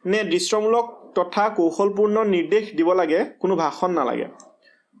নে দৃশ্যমূলক তথা কৌশলপূৰ্ণ নিৰ্দেশ দিব লাগে কোনো ভাষণ নালাগে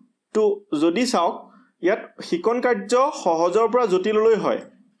তো যদি চাওক ইয়াত শিকন কাৰ্য সহজৰ পৰা জটিললৈ হয়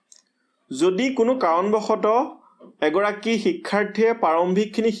যদি কোনো কাৰণবশতঃ এগৰাকী শিক্ষাৰ্থীয়ে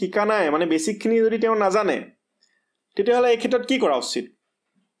প্ৰাৰম্ভিকখিনি শিকা নাই মানে বেসিকখিনি যদি তেওঁ নাজানে তেতিয়াহলে এই ক্ষেত্ৰত কি কৰা উচিত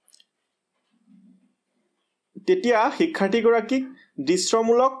তেতিয়া শিক্ষাৰ্থীগৰাকীক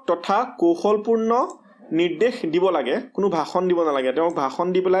দৃশ্যমূলক তথা কৌশলপূৰ্ণ নিৰ্দেশ দিব লাগে কোনো ভাষণ দিব নালাগে তেওঁ ভাষণ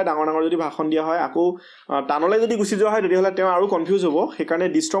দি পেলাই ডাঙৰ ডাঙৰ যদি ভাষণ দিয়া হয় আকৌ টানলে যদি গুচি যোৱা হয় তেতিয়াহলে তেওঁ আৰু কনফিউজ হ'ব সেইকাৰণে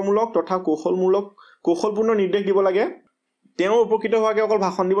দৃশ্যমূলক তথা কৌশলপূৰ্ণ নিৰ্দেশ দিব লাগে তেওঁ উপকৃত হোৱাকে অকল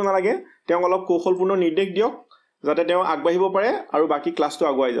ভাষণ দিব নালাগে তেওঁ অলপ কৌশলপূৰ্ণ নিৰ্দেশ দিয়ক যাতে তেওঁ আগবাঢ়িব পাৰে আৰু বাকি ক্লাছটো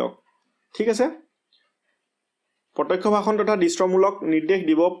আগুৱাই যাওক ঠিক আছে প্ৰত্যক্ষ ভাষণ তথা দৃশ্যমূলক নিৰ্দেশ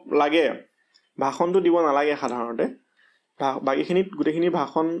দিব লাগে ভাষণটো দিব নালাগে সাধাৰণতে বাকিখিনিত গোটেইখিনি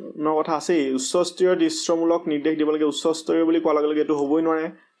ভাষণৰ কথা আছে উচ্চস্তৰীয় দৃশ্যমূলক নিৰ্দেশ দিব লাগে উচ্চস্তৰীয় বুলি কোৱাৰ লগে লগে এইটো হ'বই নোৱাৰে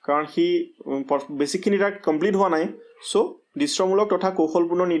কাৰণ সি বেছিকখিনি তাক কমপ্লিট হোৱা নাই সো দৃশ্যমূলক তথা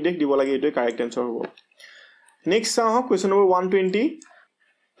কৌশলপূৰ্ণ নিৰ্দেশ দিব লাগে এইটোৱে কাৰেক্ট এনসাৰ হ'ব নেক্সট চাওঁ কোৱেশ্চন নম্বৰ 120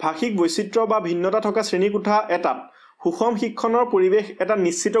 ভাষিক বৈচিত্ৰ্য বা ভিন্নতা থকা শ্ৰেণীকোঠা এটাত সুষম শিক্ষণৰ পৰিৱেশ এটা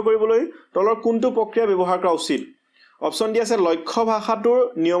নিশ্চিত কৰিবলৈ তলৰ কোনটো প্ৰক্ৰিয়া ব্যৱহাৰ কৰা উচিত অপচন দি আছে লক্ষ্য ভাষাটোৰ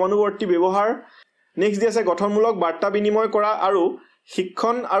নিয়মানুৱৰ্তী ব্যৱহাৰ নেক্সট দি আছে গঠনমূলক বাৰ্তা বিনিময় কৰা আৰু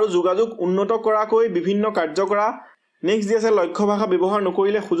শিক্ষণ আৰু যোগাযোগ উন্নত কৰাকৈ বিভিন্ন কাৰ্য কৰা নেক্সট দি আছে লক্ষ্য ভাষা ব্যৱহাৰ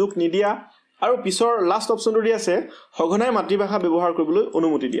নকৰিলে সুযোগ নিদিয়া আৰু পিছৰ লাষ্ট অপচনটো দি আছে সঘনাই মাতৃভাষা ব্যৱহাৰ কৰিবলৈ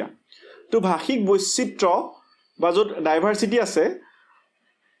অনুমতি দিয়া তো ভাষিক বৈচিত্ৰ্য বা য'ত ডাইভাৰ্চিটি আছে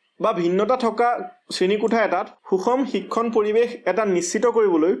বা ভিন্নতা থকা শ্ৰেণীকোঠা এটাত সুষম শিক্ষণ পৰিৱেশ এটা নিশ্চিত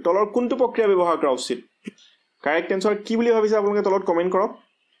কৰিবলৈ তলৰ কোনটো প্ৰক্ৰিয়া ব্যৱহাৰ কৰা উচিত কাৰেক্ট এনসাৰ কি বুলি ভাবিছে আপোনালোকে তলত কমেন্ট কৰক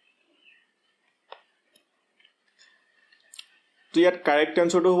তো ইয়াত কাৰেক্ট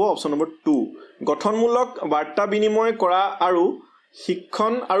এনসাৰটো হ'ব অপচন নম্বৰ 2 গঠনমূলক বাৰ্তা বিনিময় কৰা আৰু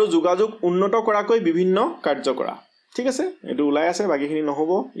শিক্ষণ আৰু যোগাযোগ উন্নত কৰাকৈ বিভিন্ন কাৰ্য কৰা ঠিক আছে এটো উলাই আছে বাকিখিনি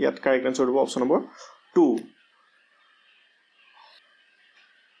নহব ইয়াত কাৰেক্ট এনসাৰ হ'ব অপচন নম্বৰ 2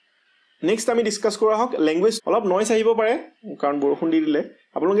 নেক্সট আমি ডিসকাস কৰা হক ল্যাঙ্গুৱেজ অলপ নয়েজ আহিব পাৰে কাৰণ বৰষুণ দি দিলে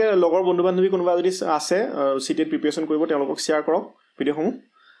আপোনালোকে লগৰ বন্ধু বান্ধৱী কোনোবা যদি আছে সিটেট প্ৰিপাৰেচন কৰিব তেওঁলোকক শেয়াৰ কৰক ভিডিওসমূহ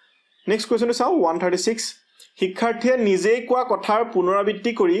নেক্সট কোৱেশ্চনটো চাও 136 শিক্ষাৰ্থীয়ে নিজেই কোৱা কথাৰ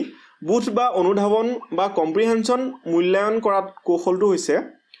পুনৰাবৃত্তি কৰি বুধ বা অনুধাৱন বা কম্প্ৰিহেনশন মূল্যায়ন কৰাত কৌশলটো হৈছে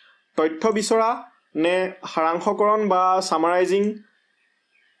তথ্য বিচৰা নে সাৰাংশকৰণ বা সামাৰাইজিং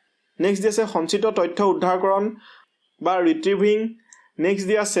নেক্সট দিছে সঞ্চিত তথ্য উদ্ধাৰকৰণ বা ৰিট্ৰিভিং নেক্সট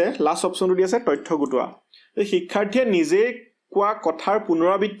দি আছে লাষ্ট অপচনটো দি আছে তথ্য গুটোৱা শিক্ষাৰ্থীয়ে নিজেই কোৱা কথাৰ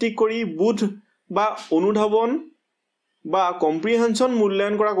পুনৰাবৃত্তি কৰি বুধ বা অনুধাৱন বা কম্প্ৰিহেনশন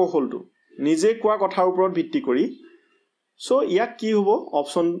মূল্যায়ন কৰা কৌশলটো নিজে কোৱা কথাৰ ওপৰত ভিত্তি কৰি সো ইয়াক কি হ'ব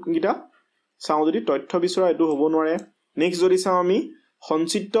অপচন গিটা চাও যদি তথ্য বিচৰা এটো হ'ব নোৱাৰে নেক্সট যদি চাও আমি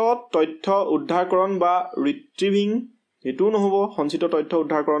সঞ্চিত তথ্য উদ্ধাৰকৰণ বা ৰিট্ৰিভিং এটো নহব সঞ্চিত তথ্য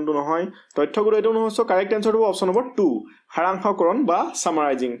উদ্ধাৰকৰণটো নহয় তথ্য গুটো এটো নহয় সো কাৰেক্ট আনসাৰ হ'ব অপচন নম্বৰ 2 সাৰাংশকৰণ বা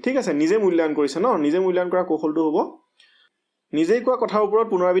সামাৰাইজিং ঠিক আছে নিজে মূল্যায়ন কৰিছে ন নিজে মূল্যায়ন কৰা কৌশলটো হ'ব নিজে কোৱা কথাৰ ওপৰত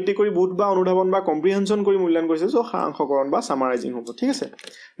পুনৰাবৃত্তি কৰি বুধ বা অনুধাৱন বা কম্প্ৰিহেনশন কৰি মূল্যায়ন কৰিছে সো সাৰাংশকৰণ বা সামাৰাইজিং হ'ব ঠিক আছে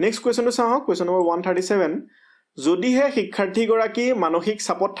নেক্সট কোৱেশ্চনটো চাও কোৱেশ্চন নম্বৰ 137 যদিহে শিক্ষাৰ্থী গৰাকী মানসিক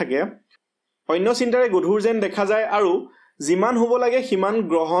চাপত থাকে অন্য চিন্তাৰে গধুৰ যেন দেখা যায় আৰু যিমান হ'ব লাগে সিমান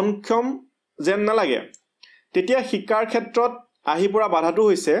গ্ৰহণক্ষম যেন নালাগে তেতিয়া শিক্ষাৰ ক্ষেত্ৰত আহি পৰা বাধাটো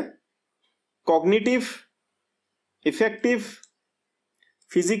হৈছে কগনিটিভ ইফেক্টিভ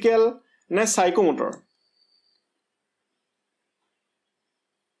ফিজিক্যাল নে সাইকোমোটৰ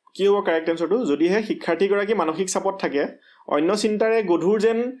কি হ'ব কাৰেক্ট আনসাৰটো যদিহে শিক্ষাৰ্থী গৰাকী মানসিক চাপত থাকে অন্য চিন্তাৰে গধুৰ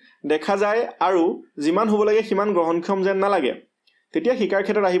যেন দেখা যায় আৰু যিমান হ'ব লাগে সিমান গ্ৰহণক্ষম যেন নালাগে তেতিয়া শিক্ষাৰ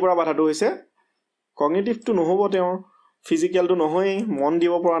ক্ষেত্ৰত আহি পৰা বাধাটো হৈছে কগনিটিভটো নহব তেওঁৰ ফিজিক্যালটো নহয় মন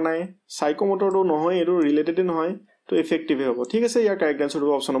দিব পৰা নাই সাইকোমোটৰটো নহয় এটো ৰিলেটেড নহয় তো ইফেক্টিভ হ'ব ঠিক আছে ইয়াৰ কাৰেক্ট আনসাৰ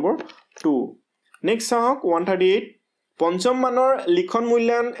হ'ব অপচন নম্বৰ 2 নেক্সট চাওক 138 পঞ্চম মানৰ লিখন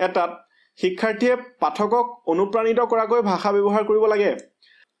মূল্যায়ন এটাত শিক্ষাৰ্থীয়ে পাঠকক অনুপ্ৰাণিত কৰাকৈ ভাষা ব্যৱহাৰ কৰিব লাগে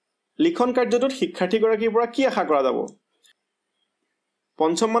লিখন কাৰ্যটোত শিক্ষাৰ্থী গৰাকীৰ পৰা কি আশা কৰা যাব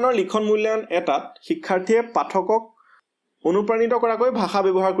পঞ্চম মানৰ লিখন মূল্যায়ন এটাত শিক্ষাৰ্থীয়ে পাঠকক অনুপ্ৰাণিত কৰাকৈ ভাষা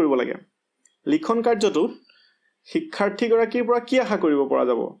ব্যৱহাৰ কৰিব লাগে লিখন কাৰ্যটোত শিক্ষাৰ্থী গৰাকীৰ পৰা কি আশা কৰিব পৰা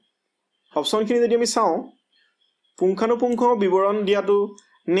যাব অপচনখিনি যদি আমি চাও পুংখানুপুংখ বিৱৰণ দিয়াটো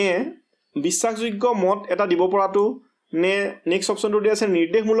নে বিশ্বাসযোগ্য মত এটা দিব পৰাটো নে নেক্সট অপচনটো দি আছে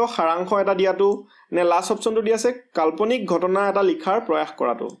নিৰ্দেশমূলক সাৰাংশ এটা দিয়াটো নে লাষ্ট অপচনটো দি আছে কাল্পনিক ঘটনা এটা লিখাৰ প্ৰয়াস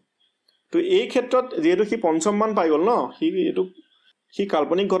কৰাটো তো এই ক্ষেত্ৰত যেহেতু কি পঞ্চম মান পাই গল ন হি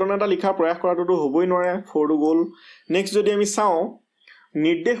কাল্পনিক ঘটনা এটা লিখাৰ প্ৰয়াস কৰাটো হ'বই নোৱাৰে 4 টু গল নেক্সট যদি আমি চাও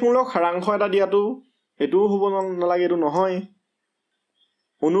নিৰ্দেশমূলক সাৰাংশ এটা দিয়াটো এটো হ'ব নালাগে এটো নহয়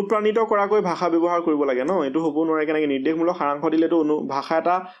অনুপ্ৰাণিত কৰাকৈ ভাষা ব্যৱহাৰ কৰিব লাগে ন এটো হ'ব নোৱাৰে কেনেকৈ নিৰ্দেশমূলক সাৰাংশ দিলেটো ভাষা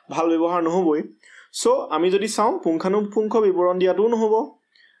এটা ভাল ব্যৱহাৰ নহবই সো আমি যদি চাও পুংখানুপুংখ বিৱৰণ দিয়াটো নহব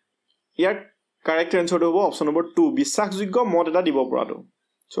ইয়াৰ কাৰেক্ট আনসাৰটো হ'ব অপচন নম্বৰ 2 বিশ্বাসযোগ্য মত এটা দিব পৰাটো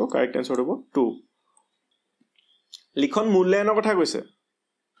সো কাৰেক্ট আনসাৰ হ'ব 2 লিখন মূল্যায়নৰ কথা কৈছে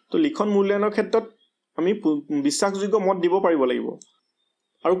তো লিখন মূল্যায়নৰ ক্ষেত্ৰত আমি বিশ্বাসযোগ্য মত দিব পাৰিব লাগিব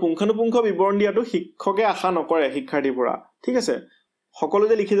আৰু পুংখানুপুংখ বিৱৰণ দিয়াটো শিক্ষকে আশা নকৰে শিক্ষাৰ্থীৰ পৰা ঠিক আছে সকলো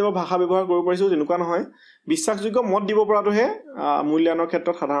যে লিখি যাব ভাষা ব্যৱহাৰ কৰিব পাৰিছো তেনেকুৱা নহয় বিশ্বাসযোগ্য মত দিব পৰাটোহে মূল্যায়নৰ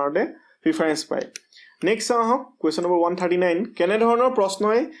ক্ষেত্ৰত সাধাৰণতে প্ৰিফাৰেন্স পায় নেক্সট আহক কোৱেশ্চন নম্বৰ 139 কেনে ধৰণৰ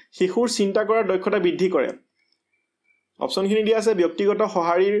প্ৰশ্নই শিশুৰ চিন্তা কৰাৰ দক্ষতা বৃদ্ধি কৰে অপচনখিনি দিয়া আছে ব্যক্তিগত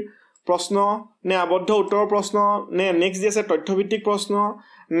সঁহাৰিৰ প্ৰশ্ন নে আবদ্ধ উত্তৰৰ প্ৰশ্ন নে নেক্সট দিয়া আছে তথ্যভিত্তিক প্ৰশ্ন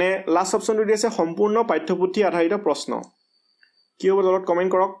নে লাষ্ট অপচনটো দিয়া আছে সম্পূৰ্ণ পাঠ্যপুথি আধাৰিত প্ৰশ্ন কি হ'ব তলত কমেন্ট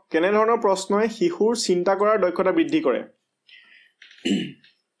কৰক কেনে ধৰণৰ প্ৰশ্নই শিশুৰ চিন্তা কৰাৰ দক্ষতা বৃদ্ধি কৰে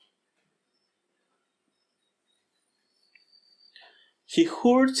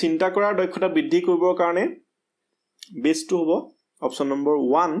শিশুৰ চিন্তা কৰাৰ দক্ষতা বৃদ্ধি কৰিবৰ কাৰণে বেছটো হ'ব অপচন নম্বৰ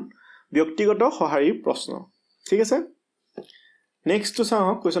 1 ব্যক্তিগত সঁহাৰিৰ প্ৰশ্ন ঠিক আছে নেক্সট টু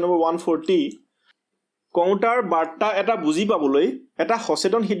চাওক কোৱেশ্চন নম্বৰ 140 কওঁতাৰ বাৰ্তা এটা বুজি পাবলৈ এটা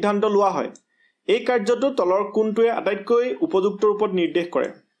সচেতন সিদ্ধান্ত লোৱা হয় এই কাৰ্যটো তলৰ কোনটোৱে আটাইতকৈ উপযুক্ত ৰূপত নিৰ্দেশ কৰে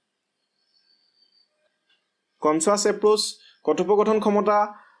কনসাস এপ্ৰোচ কথোপকথন ক্ষমতা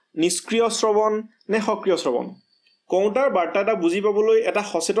নিষ্ক্ৰিয় শ্ৰৱণ নে সক্ৰিয় শ্ৰৱণ কওঁতাৰ বাৰ্তা এটা বুজি পাবলৈ এটা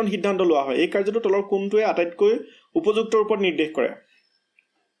সচেতন সিদ্ধান্ত লোৱা হয় এই কাৰ্যটো তলৰ কোনটোৱে আটাইতকৈ উপযুক্ত ৰূপত নিৰ্দেশ কৰে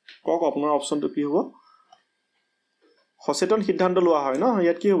কক আপোনাৰ অপচনটো কি হ'ব সচেতন সিদ্ধান্ত লোৱা হয় ন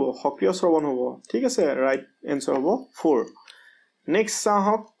ইয়াত কি হ'ব সক্ৰিয় শ্ৰৱণ হ'ব ঠিক আছে ৰাইট এনসাৰ হ'ব 4 নেক্সট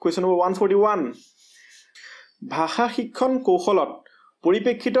চাওক কোৱেশ্চন নম্বৰ 141 ভাষা শিক্ষণ কৌশলত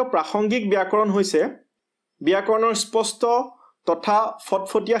পৰিপ্ৰেক্ষিত প্ৰাসংগিক ব্যাকৰণ হৈছে ব্যাকৰণৰ স্পষ্ট তথা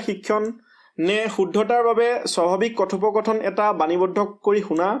ফটফটীয়া শিক্ষণ নে শুদ্ধতাৰ বাবে স্বাভাৱিক কথোপকথন এটা বাণীবদ্ধ কৰি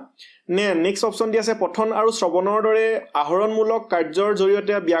শুনা নে নেক্সট অপচন দিয়া আছে পঠন আৰু শ্ৰৱণৰ দৰে আহৰণমূলক কাৰ্যৰ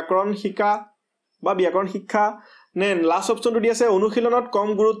জৰিয়তে ব্যাকৰণ শিকা বা ব্যাকৰণ শিক্ষা নে লাষ্ট অপচনটো দিয়া আছে অনুশীলনত কম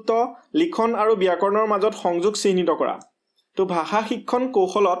গুৰুত্ব লিখন আৰু ব্যাকৰণৰ মাজত সংযোগ চিহ্নিত কৰা তো ভাষা শিক্ষণ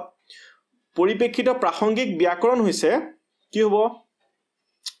কৌশলত পৰিপ্ৰেক্ষিত প্ৰাসংগিক ব্যাকৰণ হৈছে কি হ'ব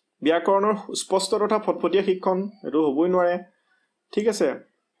ব্যাকৰণৰ স্পষ্ট তথা ফটফটীয়া শিক্ষণ এটো হ'বই নোৱাৰে ঠিক আছে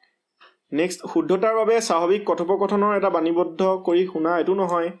নেক্সট শুদ্ধতাৰ বাবে স্বাভাৱিক কথোপকথনৰ এটা বাণীবদ্ধ কৰি শুনা এটো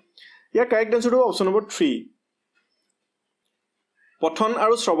নহয় ইয়াৰ কাৰেক্ট আনসাৰটো অপচন নম্বৰ 3 পঠন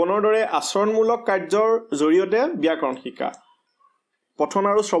আৰু শ্ৰৱণৰ দৰে আচৰণমূলক কাৰ্যৰ জৰিয়তে ব্যাকৰণ শিকা পঠন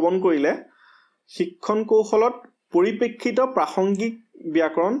আৰু শ্ৰৱণ কৰিলে শিক্ষণ কৌশলত পৰিপ্ৰেক্ষিত প্ৰাসংগিক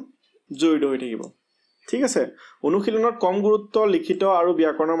ব্যাকৰণ জড়িত হৈ থাকিব ঠিক আছে অনুশীলনত কম গুৰুত্ব লিখিত আৰু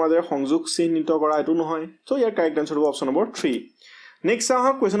ব্যাকৰণৰ মাজেৰে সংযোগ চিহ্নিত কৰা এটো নহয় সো ইয়াৰ কাৰেক্ট আনসাৰ হ'ব অপচন নম্বৰ 3 নেক্সট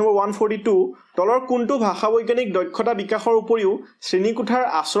আহক কোৱেশ্চন নম্বৰ 142 তলৰ কোনটো ভাষা বৈজ্ঞানিক দক্ষতা বিকাশৰ উপৰিও শ্ৰেণীকোঠাৰ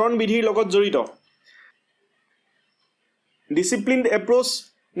আচৰণ বিধিৰ লগত জড়িত ডিসিপ্লিনড এপ্ৰোচ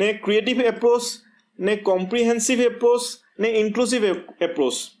নে ক্ৰিয়েটিভ এপ্ৰোচ নে কম্প্ৰিহেনসিভ এপ্ৰোচ নে ইনক্লুসিভ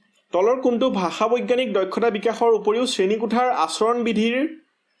এপ্ৰোচ তলৰ কোনটো ভাষা বৈজ্ঞানিক দক্ষতা বিকাশৰ উপৰিও শ্ৰেণীকোঠাৰ আচৰণ বিধিৰ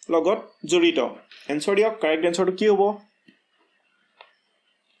লগত জড়িত এনসাৰ দিয়ক কাৰেক্ট এনসাৰটো কি হ'ব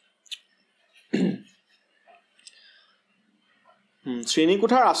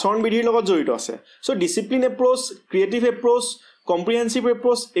শ্ৰেণীকোঠাৰ আচৰণ বিধিৰ লগত জড়িত আছে so discipline approach creative approach কম্প্ৰিহেনসিভ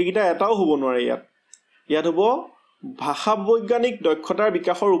approach এইগিটা এটাও হ'ব নোৱাৰে ইয়াত হ'ব ভাষা বৈজ্ঞানিক দক্ষতাৰ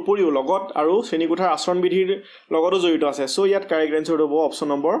বিকাশৰ উপৰিও লগত আৰু শ্ৰেণীকোঠাৰ আচৰণ বিধিৰ লগতো জড়িত আছে সো ইয়াত কাৰেক্ট আনসাৰ হ'ব অপচন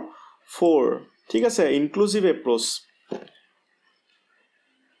নম্বৰ 4 ঠিক আছে ইনক্লুসিভ এপ্ৰোচ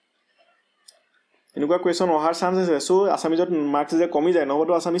এনেকুৱা কোৱেশ্চন অহাৰ চান্স আছে সো আসামিজত মাৰ্কস যে কমি যায়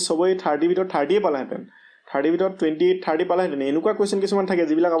নহবতো আসামিজ সবই 30 ভিতৰত 30 পালাহেতেন 30 ভিতৰত 28 30 পালাহেতেন এনেকুৱা কোৱেশ্চন কিছুমান থাকে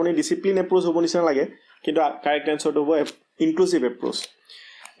যিবিলাক আপুনি ডিসিপ্লিন এপ্ৰোচ হ'ব নিচিনা লাগে কিন্তু কাৰেক্ট আনসাৰটো হ'ব ইনক্লুসিভ এপ্ৰোচ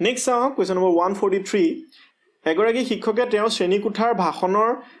নেক্সট চাওক কোৱেশ্চন নম্বৰ 143 এগৰাকী শিক্ষকে তেওঁ শ্ৰেণীকোঠাৰ ভাষণৰ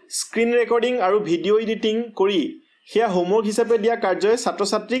স্ক্ৰিন ৰেকৰ্ডিং আৰু ভিডিঅ' এডিটিং কৰি হেয়া হোমৱৰ্ক হিচাপে দিয়া কাৰ্যই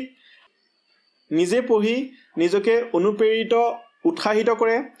ছাত্ৰ-ছাত্ৰীক নিজে পঢ়ি নিজকে অনুপ্ৰেৰিত উৎসাহিত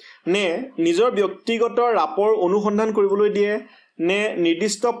কৰে নে নিজৰ ব্যক্তিগত ৰাপৰ অনুসন্ধান কৰিবলৈ দিয়ে নে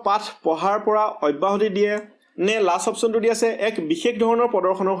নিৰ্দিষ্ট পাঠ পঢ়াৰ পৰা অব্যাহতি দিয়ে নে লাষ্ট অপচনটো দি আছে এক বিশেষ ধৰণৰ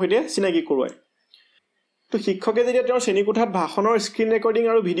প্ৰদৰ্শনৰ সৈতে চিনাকি কৰোৱায় তো শিক্ষকে যেতিয়া তেওঁৰ শ্ৰেণীকোঠাত ভাষণৰ স্ক্ৰিন ৰেকৰ্ডিং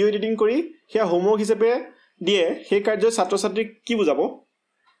আৰু ভিডিঅ' এডিটিং কৰি হেয়া হোমৱৰ্ক হিচাপে দিয়ে সেই কাৰ্যই ছাত্ৰ-ছাত্ৰীক কি বুজাব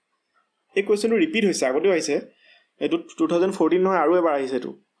এই কোৱেশ্চনটো ৰিপিট হৈছে আগতেও আহিছে এটো 2014 নহয় আৰু এবাৰ আহিছে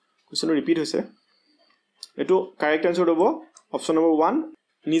এটো কোৱেশ্চনটো ৰিপিট হৈছে এটো কাৰেক্ট আনসাৰ হ'ব অপচন নম্বৰ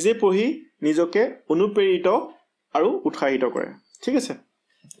 1 নিজে পঢ়ি নিজকে অনুপ্ৰেৰিত আৰু উৎসাহিত কৰে ঠিক আছে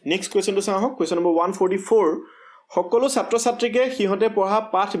নেক্সট কোৱেশ্চনটো চাওঁ কোৱেশ্চন নম্বৰ 144 সকলো ছাত্ৰ-ছাত্ৰীকে হিহতে পঢ়া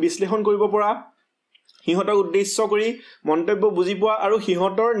পাঠ বিশ্লেষণ কৰিব পৰা হিহতৰ উদ্দেশ্য কৰি মন্তব্য বুজি পোৱা আৰু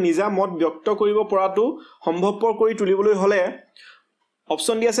হিহতৰ নিজা মত ব্যক্ত কৰিব পৰাটো সম্ভৱপৰ কৰি তুলিবলৈ হলে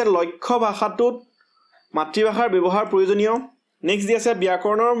অপচন দি আছে লক্ষ্য ভাষাটোত মাতৃভাষাৰ ব্যৱহাৰ প্ৰয়োজনীয় নেক্সট দি আছে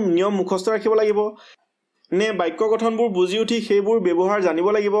ব্যাকৰণৰ নিয়ম মুখস্থ ৰাখিব লাগিব নে বাক্য গঠনবোৰ বুজি উঠি সেইবোৰ ব্যৱহাৰ জানিব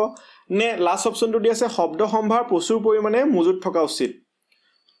লাগিব নে লাষ্ট অপশনটো দি আছে শব্দ সম্ভাৰ প্ৰচুৰ পৰিমাণে মজুত থকা উচিত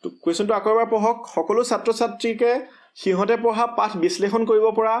তো কোৱেশ্চনটো আকৌ এবাৰ পঢ়ক সকলো ছাত্ৰ ছাত্ৰীকে সিহঁতে পঢ়া পাঠ বিশ্লেষণ কৰিব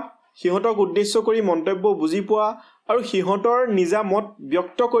পৰা সিহঁতক উদ্দেশ্য কৰি মন্তব্য বুজি পোৱা আৰু সিহঁতৰ নিজা মত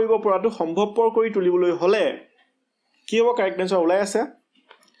ব্যক্ত কৰিব পৰাটো সম্ভৱপৰ কৰি তুলিবলৈ হলে কি হ'ব কাৰেক্ট আনসাৰ ওলাই আছে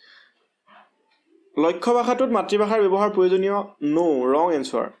লক্ষ্য ভাষাটোত মাতৃভাষাৰ ব্যৱহাৰ প্ৰয়োজনীয় নো ৰং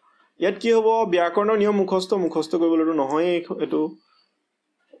আনসাৰ ইয়াত কি হ'ব ব্যাকৰণৰ নিয়ম মুখস্থ কৰিবলৈটো নহয় এটো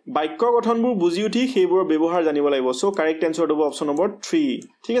বাক্য গঠনবোৰ বুজি উঠি সেইবোৰৰ ব্যৱহাৰ জানিব লাগিব সো কাৰেক্ট আনসাৰ হ'ব অপচন নম্বৰ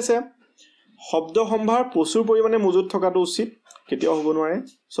 3 ঠিক আছে শব্দ সম্ভাৰ প্ৰচুৰ পৰিমাণে মজুত থকাটো উচিত কেতিয়াও হ'ব নোৱাৰে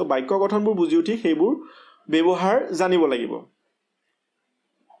সো বাক্য গঠনবোৰ বুজি উঠি সেইবোৰ ব্যৱহাৰ জানিব লাগিব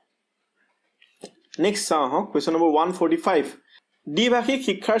নেক্সট চাওঁ কোৱেশ্চন নম্বৰ 145 দ্বিভাষিক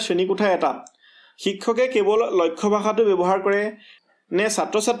শিক্ষাৰ শ্ৰেণীকোঠা এটা শিক্ষকে কেৱল লক্ষ্য ভাষাটো ব্যৱহাৰ কৰে নে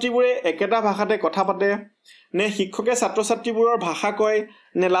ছাত্ৰ ছাত্ৰীবোৰে একেটা ভাষাতে কথা পাতে নে শিক্ষকে ছাত্ৰ ছাত্ৰীবোৰৰ ভাষা কয়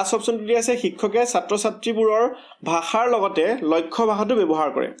নে লাষ্ট অপচনটো দি আছে শিক্ষকে ছাত্ৰ ছাত্ৰীবোৰৰ ভাষাৰ লগতে লক্ষ্য ভাষাটো ব্যৱহাৰ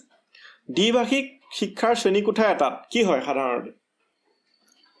কৰে দ্বিভাষিক শিক্ষাৰ শ্ৰেণীকোঠা এটাত কি হয় সাধাৰণতে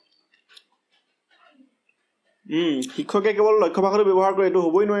শিক্ষকে কেৱল লক্ষ্য ভাষাটো ব্যৱহাৰ কৰে এটো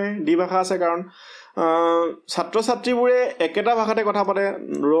হ'বই নোৱাৰে দ্বিভাষা আছে কাৰণ ছাত্ৰ ছাত্ৰীবোৰে একেটা ভাষাতে কথা পাতে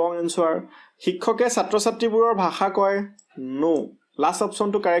ৰং আনসাৰ শিক্ষকে ছাত্ৰ ছাত্ৰীবোৰৰ ভাষা কয় নো লাষ্ট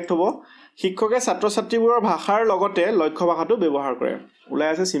অপশনটো কাৰেক্ট হ'ব শিক্ষকে ছাত্ৰ ছাত্ৰীবোৰৰ ভাষাৰ লগতে লক্ষ্য ভাষাটো ব্যৱহাৰ কৰে ওলাই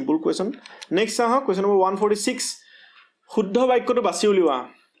আছে সিম্পল কোৱেশ্চন নেক্সট চাওঁ কোৱেশ্চন নম্বৰ 146 শুদ্ধ বাক্যটো বাছি উলিওৱা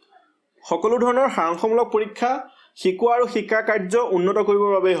সকলো ধৰণৰ সাৰাংশমূলক পৰীক্ষা শিকোৱা আৰু শিক্ষা কাৰ্য উন্নত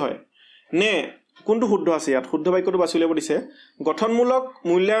কৰিবৰ বাবে হয় নে কোনটো শুদ্ধ আছে ইয়াত শুদ্ধ বাক্যটো বাছি উলিয়াব দিছে গঠনমূলক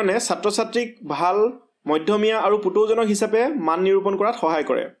মূল্যায়নে ছাত্ৰ ছাত্ৰীক ভাল মধ্যমীয়া আৰু পুতৌজনক হিচাপে মান নিৰূপণ কৰাত সহায়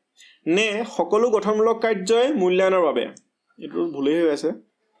কৰে নে সকলো গঠনমূলক কাৰ্যই মূল্যায়নৰ বাবে এটো ভুলেই হৈ আছে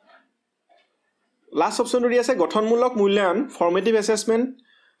লাষ্ট অপশনটো দি আছে গঠনমূলক মূল্যায়ন ফৰ্মেটিভ এছেছমেন্ট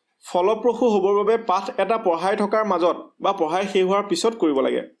ফলপ্ৰসূ হ'বৰ বাবে পাঠ এটা পঢ়াই থকাৰ মাজত বা পঢ়াই শেষ হোৱাৰ পিছত কৰিব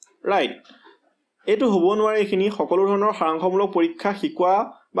লাগে ৰাইট এটো হ'ব নোৱাৰে এখিনি সকলো ধৰণৰ সাৰাংশমূলক পৰীক্ষা শিকোৱা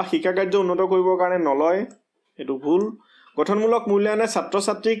বা শিক্ষা কাৰ্য উন্নত কৰিবৰ কাৰণে নলয় এটো ভুল গঠনমূলক মূল্যায়নে ছাত্ৰ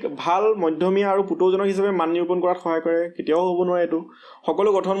ছাত্ৰীক ভাল মধ্যমীয়া আৰু পুতৌজনক হিচাপে মান নিৰূপণ কৰাত সহায় কৰে কেতিয়াও হ'ব নোৱাৰে এটো সকলো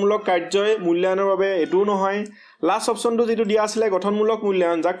গঠনমূলক কাৰ্যই মূল্যায়নৰ বাবে এটো নহয় লাষ্ট অপশনটো যেটো দিয়া আছিল গঠনমূলক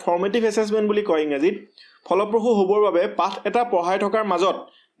মূল্যায়ন যাক ফৰ্মেটিভ এছেছমেন্ট বুলি কয় ইংৰাজীত ফলপ্ৰসূ হ'বৰ বাবে পাঠ এটা পঢ়াই থকাৰ মাজত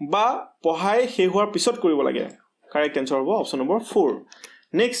বা পঢ়াই শেষ হোৱাৰ পিছত কৰিব লাগে কাৰেক্ট আনসাৰ হ'ব অপশন নম্বৰ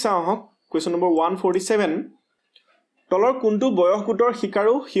 4 নেক্সট চাওঁ কোৱেশ্চন নম্বৰ 147 তলৰ কোনটো বয়স গোটৰ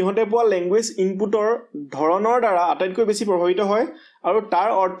শিকাৰু সিহঁতে পোৱা ল্যাঙ্গুৱেজ ইনপুটৰ ধৰণৰ দ্বাৰা আটাইতকৈ বেছি প্ৰভাৱিত হয় আৰু তাৰ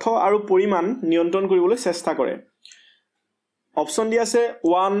অৰ্থ আৰু পৰিমাণ নিয়ন্ত্ৰণ কৰিবলৈ চেষ্টা কৰে অপশন দি আছে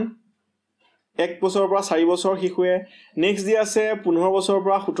 1 বছৰৰ পৰা 4 বছৰ শিশুৱে নেক্সট দি আছে 15 বছৰৰ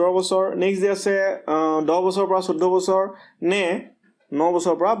পৰা 17 বছৰ নেক্সট দি আছে 10 বছৰৰ পৰা 14 বছৰ নে 9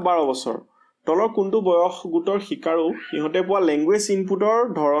 বছৰৰ পৰা 12 বছৰ তলৰ কোনটো বয়স গোটৰ শিকাৰু সিহঁতে পোৱা ল্যাঙ্গুৱেজ ইনপুটৰ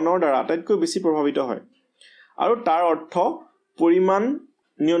ধৰণৰ দ্বাৰা আটাইতকৈ বেছি প্ৰভাৱিত হয় আৰু তাৰ অৰ্থ পৰিমাণ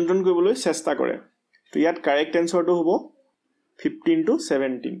নিয়ন্ত্ৰণ কৰিবলৈ চেষ্টা কৰে তো ইয়াত কাৰেক্ট আনসাৰটো হ'ব 15 to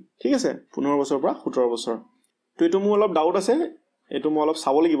 17 ঠিক আছে 15 বছৰৰ পৰা 17 বছৰ তো এটো মোৰ অলপ ডাউট আছে এটো মই অলপ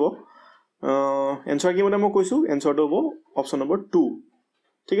চাব লাগিব আনসাৰ কি মানে মই কৈছো আনসাৰটো হ'ব অপচন নম্বৰ 2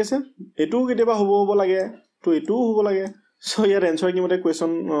 ঠিক আছে এটো কেতিয়াবা হ'ব লাগে তো এটো হ'ব লাগে সো ইয়াৰ আনসাৰ কি মতে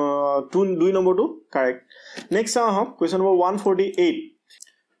কোৱেশ্চন 2 নম্বৰটো কাৰেক্ট নেক্সট চাওঁ কোৱেশ্চন নম্বৰ 148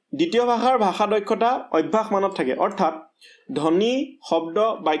 দ্বিতীয় ভাষাৰ ভাষা দক্ষতা অভ্যাস মানত থাকে অৰ্থাৎ ধ্বনি শব্দ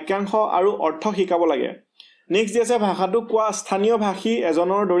বাক্যাংশ আৰু অৰ্থ শিকাব লাগে নেক্সট আছে ভাষাটো কোৱা স্থানীয় ভাষী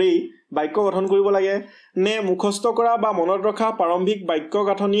এজনৰ দৰেই বাক্য গঠন কৰিব লাগে নে মুখস্থ কৰা বা মনত ৰখা প্ৰাৰম্ভিক বাক্য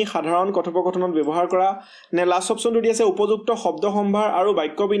গাঁথনি সাধাৰণ কথোপকথনত ব্যৱহাৰ কৰা নে লাষ্ট অপশনটো দি আছে উপযুক্ত শব্দ সম্ভাৰ আৰু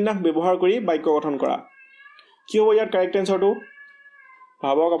বাক্য বিন্যাস ব্যৱহাৰ কৰি বাক্য গঠন কৰা কি হ'ব ইয়াৰ কাৰেক্ট আনসাৰটো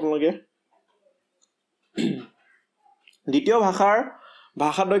ভাবক আপোনালোকে দ্বিতীয় ভাষাৰ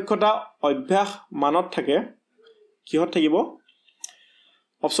ভাষা দক্ষতা অভ্যাস মানত থাকে কিহত থাকিব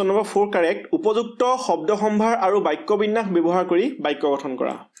অপশন নম্বৰ 4 কাৰেক্ট উপযুক্ত শব্দ সম্ভাৰ আৰু বাক্য বিন্যাস ব্যৱহাৰ কৰি বাক্য গঠন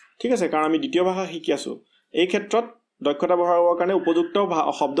কৰা ঠিক আছে কাৰণ আমি দ্বিতীয় ভাষা শিকি আছো এই ক্ষেত্ৰত দক্ষতা বঢ়াবৰ কাৰণে উপযুক্ত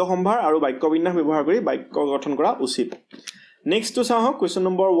শব্দ সম্ভাৰ আৰু বাক্য বিন্যাস ব্যৱহাৰ কৰি বাক্য গঠন কৰা উচিত নেক্সট টু চাওঁ কোৱেশ্চন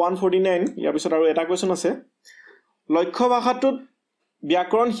নম্বৰ 149 ইয়াৰ পিছত আৰু এটা কোৱেশ্চন আছে লক্ষ্য ভাষাটোত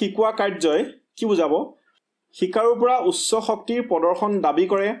ব্যাকৰণ শিকোৱা কাৰ্যই কি বুজাব শিকাৰুৰ পৰা উচ্চ শক্তিৰ প্ৰদৰ্শন দাবী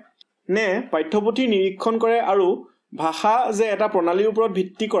কৰে নে পাঠ্যপুথি নিৰীক্ষণ কৰে আৰু ভাষা যে এটা প্ৰণালীৰ ওপৰত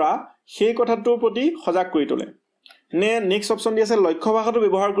ভিত্তি কৰা সেই কথাটোৰ প্ৰতি সজাগ কৰি তোলে নে নেক্সট অপশন দি আছে লক্ষ্য ভাষাটো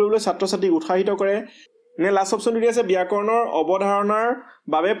ব্যৱহাৰ কৰিবলৈ ছাত্ৰ ছাত্ৰীক উৎসাহিত কৰে নে লাষ্ট অপশনটো দি আছে ব্যাকৰণৰ অৱধাৰণাৰ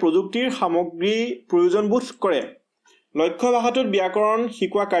বাবে প্ৰযুক্তিৰ সামগ্ৰী প্ৰয়োজনবোধ কৰে লক্ষ্য ভাষাটোত ব্যাকৰণ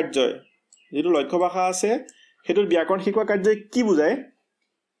শিকোৱা কাৰ্যই যেটো লক্ষ্য ভাষা আছে হেতুৰ ব্যাকৰণ শিকোৱা কাৰ্যই কি বুজায়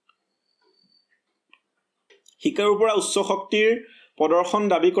শিক্ষাৰ পৰা উচ্চ শক্তিৰ প্ৰদৰ্শন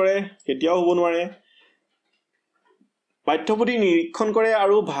দাবী কৰে কেতিয়াও হ'ব নোৱাৰে পাঠ্যপুথি নিৰীক্ষণ কৰে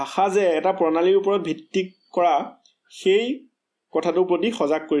আৰু ভাষা যে এটা প্ৰণালীৰ ওপৰত ভিত্তি কৰা সেই কথাটোৰ প্ৰতি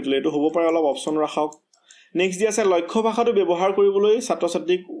সজাগ কৰি তোলে এইটো হ'ব পাৰে অলপ অপচন ৰাখক নেক্সট দি আছে লক্ষ্য ভাষাটো ব্যৱহাৰ কৰিবলৈ ছাত্ৰ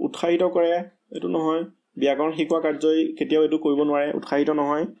ছাত্ৰীক উৎসাহিত কৰে এইটো নহয় ব্যাকৰণ শিকোৱা কাৰ্যই কেতিয়াও এইটো কৰিব নোৱাৰে উৎসাহিত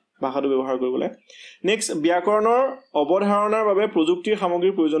নহয় ভাষাটো ব্যৱহাৰ কৰিবলৈ নেক্সট ব্যাকৰণৰ অৱধাৰণাৰ বাবে প্ৰযুক্তিৰ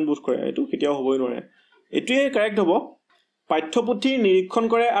সামগ্ৰীৰ প্ৰয়োজন বোধ কৰে এইটো কেতিয়াও হ'বই নোৱাৰে এটোৱে কাৰেক্ট হ'ব পাঠ্যপুথি নিৰীক্ষণ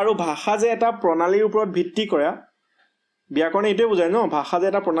কৰে আৰু ভাষা যে এটা প্ৰণালীৰ ওপৰত ভিত্তি কৰে ব্যাকৰণে এটোৱে বুজায় ন ভাষা যে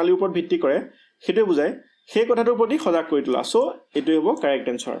এটা প্ৰণালীৰ ওপৰত ভিত্তি কৰে সেটোৱে বুজায় সেই কথাটোৰ প্ৰতি সজাগ কৰি তোলা সো এটোৱে হ'ব কাৰেক্ট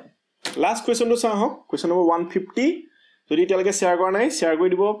এনসাৰ লাষ্ট কোৱেশ্চনটো চাওঁ হক কোৱেশ্চন নম্বৰ 150 যদি এতিয়ালৈকে শেয়াৰ কৰা নাই শেয়াৰ কৰি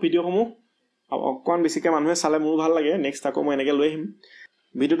দিব ভিডিঅ'সমূহ অকমান বেছিকে মানুহে চালে মোৰ ভাল লাগে নেক্সট আকৌ মই এনেকৈ লৈ আহিম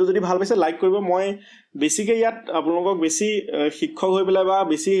ভিডিঅ'টো যদি ভাল পাইছে লাইক কৰিব মই বেছিকে ইয়াত আপোনালোকক বেছি শিক্ষক হৈ পেলাই বা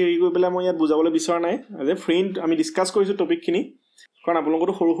বেছি হেৰি কৰি পেলাই মই ইয়াত বুজাবলৈ বিচৰা নাই যে ফ্ৰেণ্ড আমি ডিসকাস কৰিছো টপিকখিনি কাৰণ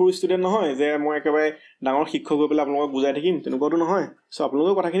আপোনালোকটো সৰু সৰু ষ্টুডেন্ট নহয় যে মই একেবাৰে ডাঙৰ শিক্ষক হৈ পেলাই আপোনালোকক বুজাই থাকিম তেনেকুৱাটো নহয় সো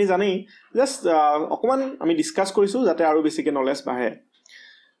আপোনালোকে কথাখিনি জানেই জাস্ট অকমান আমি ডিসকাস কৰিছো যাতে আৰু বেছিকে নলেজ বাঢ়ে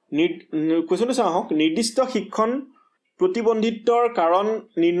কোৱেশ্চনটো চাওঁ হক নিৰ্দিষ্ট শিক্ষণ প্ৰতিবন্ধিত্বৰ কাৰণ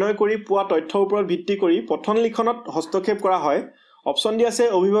নিৰ্ণয় কৰি পোৱা তথ্যৰ ওপৰত ভিত্তি কৰি পঠন লিখনত হস্তক্ষেপ কৰা হয় অপচন দি আছে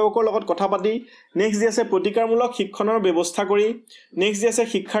অভিভাৱকৰ লগত কথা পাতি নেক্সট দি আছে প্ৰতিকাৰমূলক শিক্ষণৰ ব্যৱস্থা কৰি নেক্সট দি আছে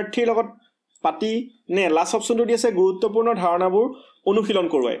শিক্ষাৰ্থীৰ লগত পাতি নে লাষ্ট অপচনটো দি আছে গুৰুত্বপূৰ্ণ ধাৰণাবোৰ অনুশীলন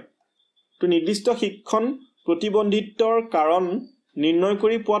কৰোৱাই তো নিৰ্দিষ্ট শিক্ষণ প্ৰতিবন্ধিত্বৰ কাৰণ নিৰ্ণয়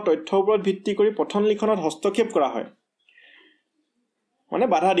কৰি পোৱা তথ্যৰ ওপৰত ভিত্তি কৰি পঠন লিখনত হস্তক্ষেপ কৰা হয় মানে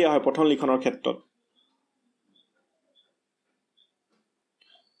বাধা দিয়া হয় পঠন লিখনৰ ক্ষেত্ৰত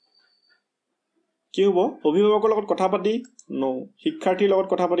কি হ'ব অভিভাৱকৰ লগত কথা পাতি নো শিক্ষাৰ্থীৰ লগত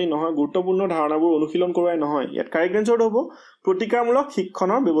কথা পাতি নহয় গুৰুত্বপূৰ্ণ ধাৰণাবোৰ অনুশীলন কৰোৱাই নহয় ইয়াত কাৰেক্ট এনসাৰটো হ'ব প্ৰতিকাৰমূলক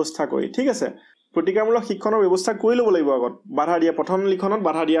শিক্ষণৰ ব্যৱস্থা কৰি ঠিক আছে প্ৰতিকাৰমূলক শিক্ষণৰ ব্যৱস্থা কৰি ল'ব লাগিব আগত বাধা দিয়া পঠন লিখনত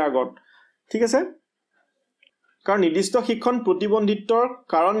বাধা দিয়া আগত ঠিক আছে কাৰণ নিৰ্দিষ্ট শিক্ষণ প্ৰতিবন্ধিত্বৰ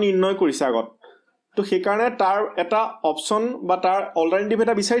কাৰণ নিৰ্ণয় কৰিছে আগত তো সেই কাৰণে তাৰ এটা অপচন বা তাৰ অল্টাৰনেটিভ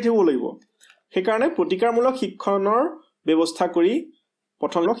এটা বিচাৰি থাকিব লাগিব সেই কাৰণে প্ৰতিকাৰমূলক শিক্ষণৰ ব্যৱস্থা কৰি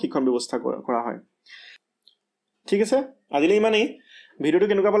পঠনমূলক শিক্ষণ ব্যৱস্থা কৰা হয় ঠিক আছে আজিলৈ ইমানেই ভিডিওটো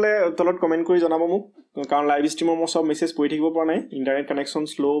কেনেকুৱা পালে তলত কমেন্ট কৰি জনাব মোক কাৰণ লাইভ ষ্ট্ৰীমৰ মই সব মেছেজ পঢ়ি থাকিব পৰা নাই ইন্টাৰনেট কানেকচন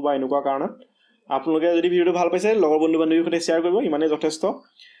স্লো বা এনেকুৱা কাৰণত আপোনালোকে যদি ভিডিওটো ভাল পাইছে লগৰ বন্ধু বান্ধৱীৰ সৈতে শেয়াৰ কৰিব ইমানে যথেষ্ট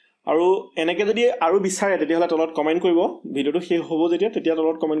আৰু এনেকৈ যদি আৰু বিচাৰে তেতিয়াহলে তলত কমেন্ট কৰিব ভিডিওটো শেষ হ'ব তেতিয়া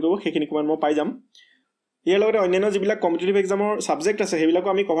তলত কমেন্ট কৰিব সেইখিনি কমেন্ট মই পাই যাম ইয়াৰ লগতে অন্যান্য যিবিলাক কম্পিটিটিভ এক্সামৰ সাবজেক্ট আছে সেইবিলাকো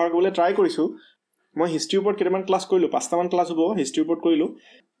আমি কভাৰ কৰিবলৈ ট্ৰাই কৰিছো মই হিষ্ট্ৰীৰ ওপৰত কেইটামান ক্লাছ কৰিলো 5টামান ক্লাছ হ'ব হিষ্ট্ৰীৰ ওপৰত কৰিলো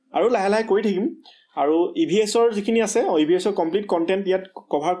আৰু লাহে লাহে কৰি থাকিম আৰু ইভিএছৰ যিখিনি আছে ইভিএছৰ কমপ্লিট কন্টেন্ট ইয়াত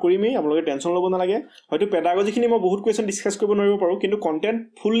কভাৰ কৰিমেই আপোনালোকে টেনচন ল'ব নালাগে হয়তো পেডাগজিখিনি মই বহুত কোৱেশ্চন ডিসকাস কৰিব নোৱাৰিব পাৰো কিন্তু কন্টেন্ট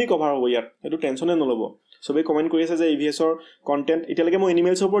ফুললি কভাৰ হ'ব ইয়াত এটো টেনচনে নলব সবে কমেন্ট কৰি আছে যে ইভিএছৰ কন্টেন্ট এতিয়ালৈকে মই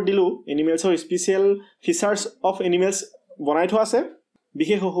এনিমেলছৰ ওপৰত দিলো এনিমেলছৰ স্পেশাল ফিচাৰ্স অফ এনিমেলছ বনাই থোৱা আছে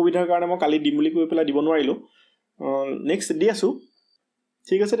বিশেষ অসুবিধাৰ কাৰণে মই কালি দিম বুলি কৈ পেলাই দিব নোৱাৰিলো নেক্সট দি আছো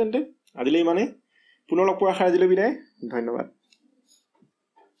ঠিক আছে তেন্তে আজিলৈ ইমানে পুনৰ লগ পোৱাৰ আশা আজিলৈ বিদায় ধন্যবাদ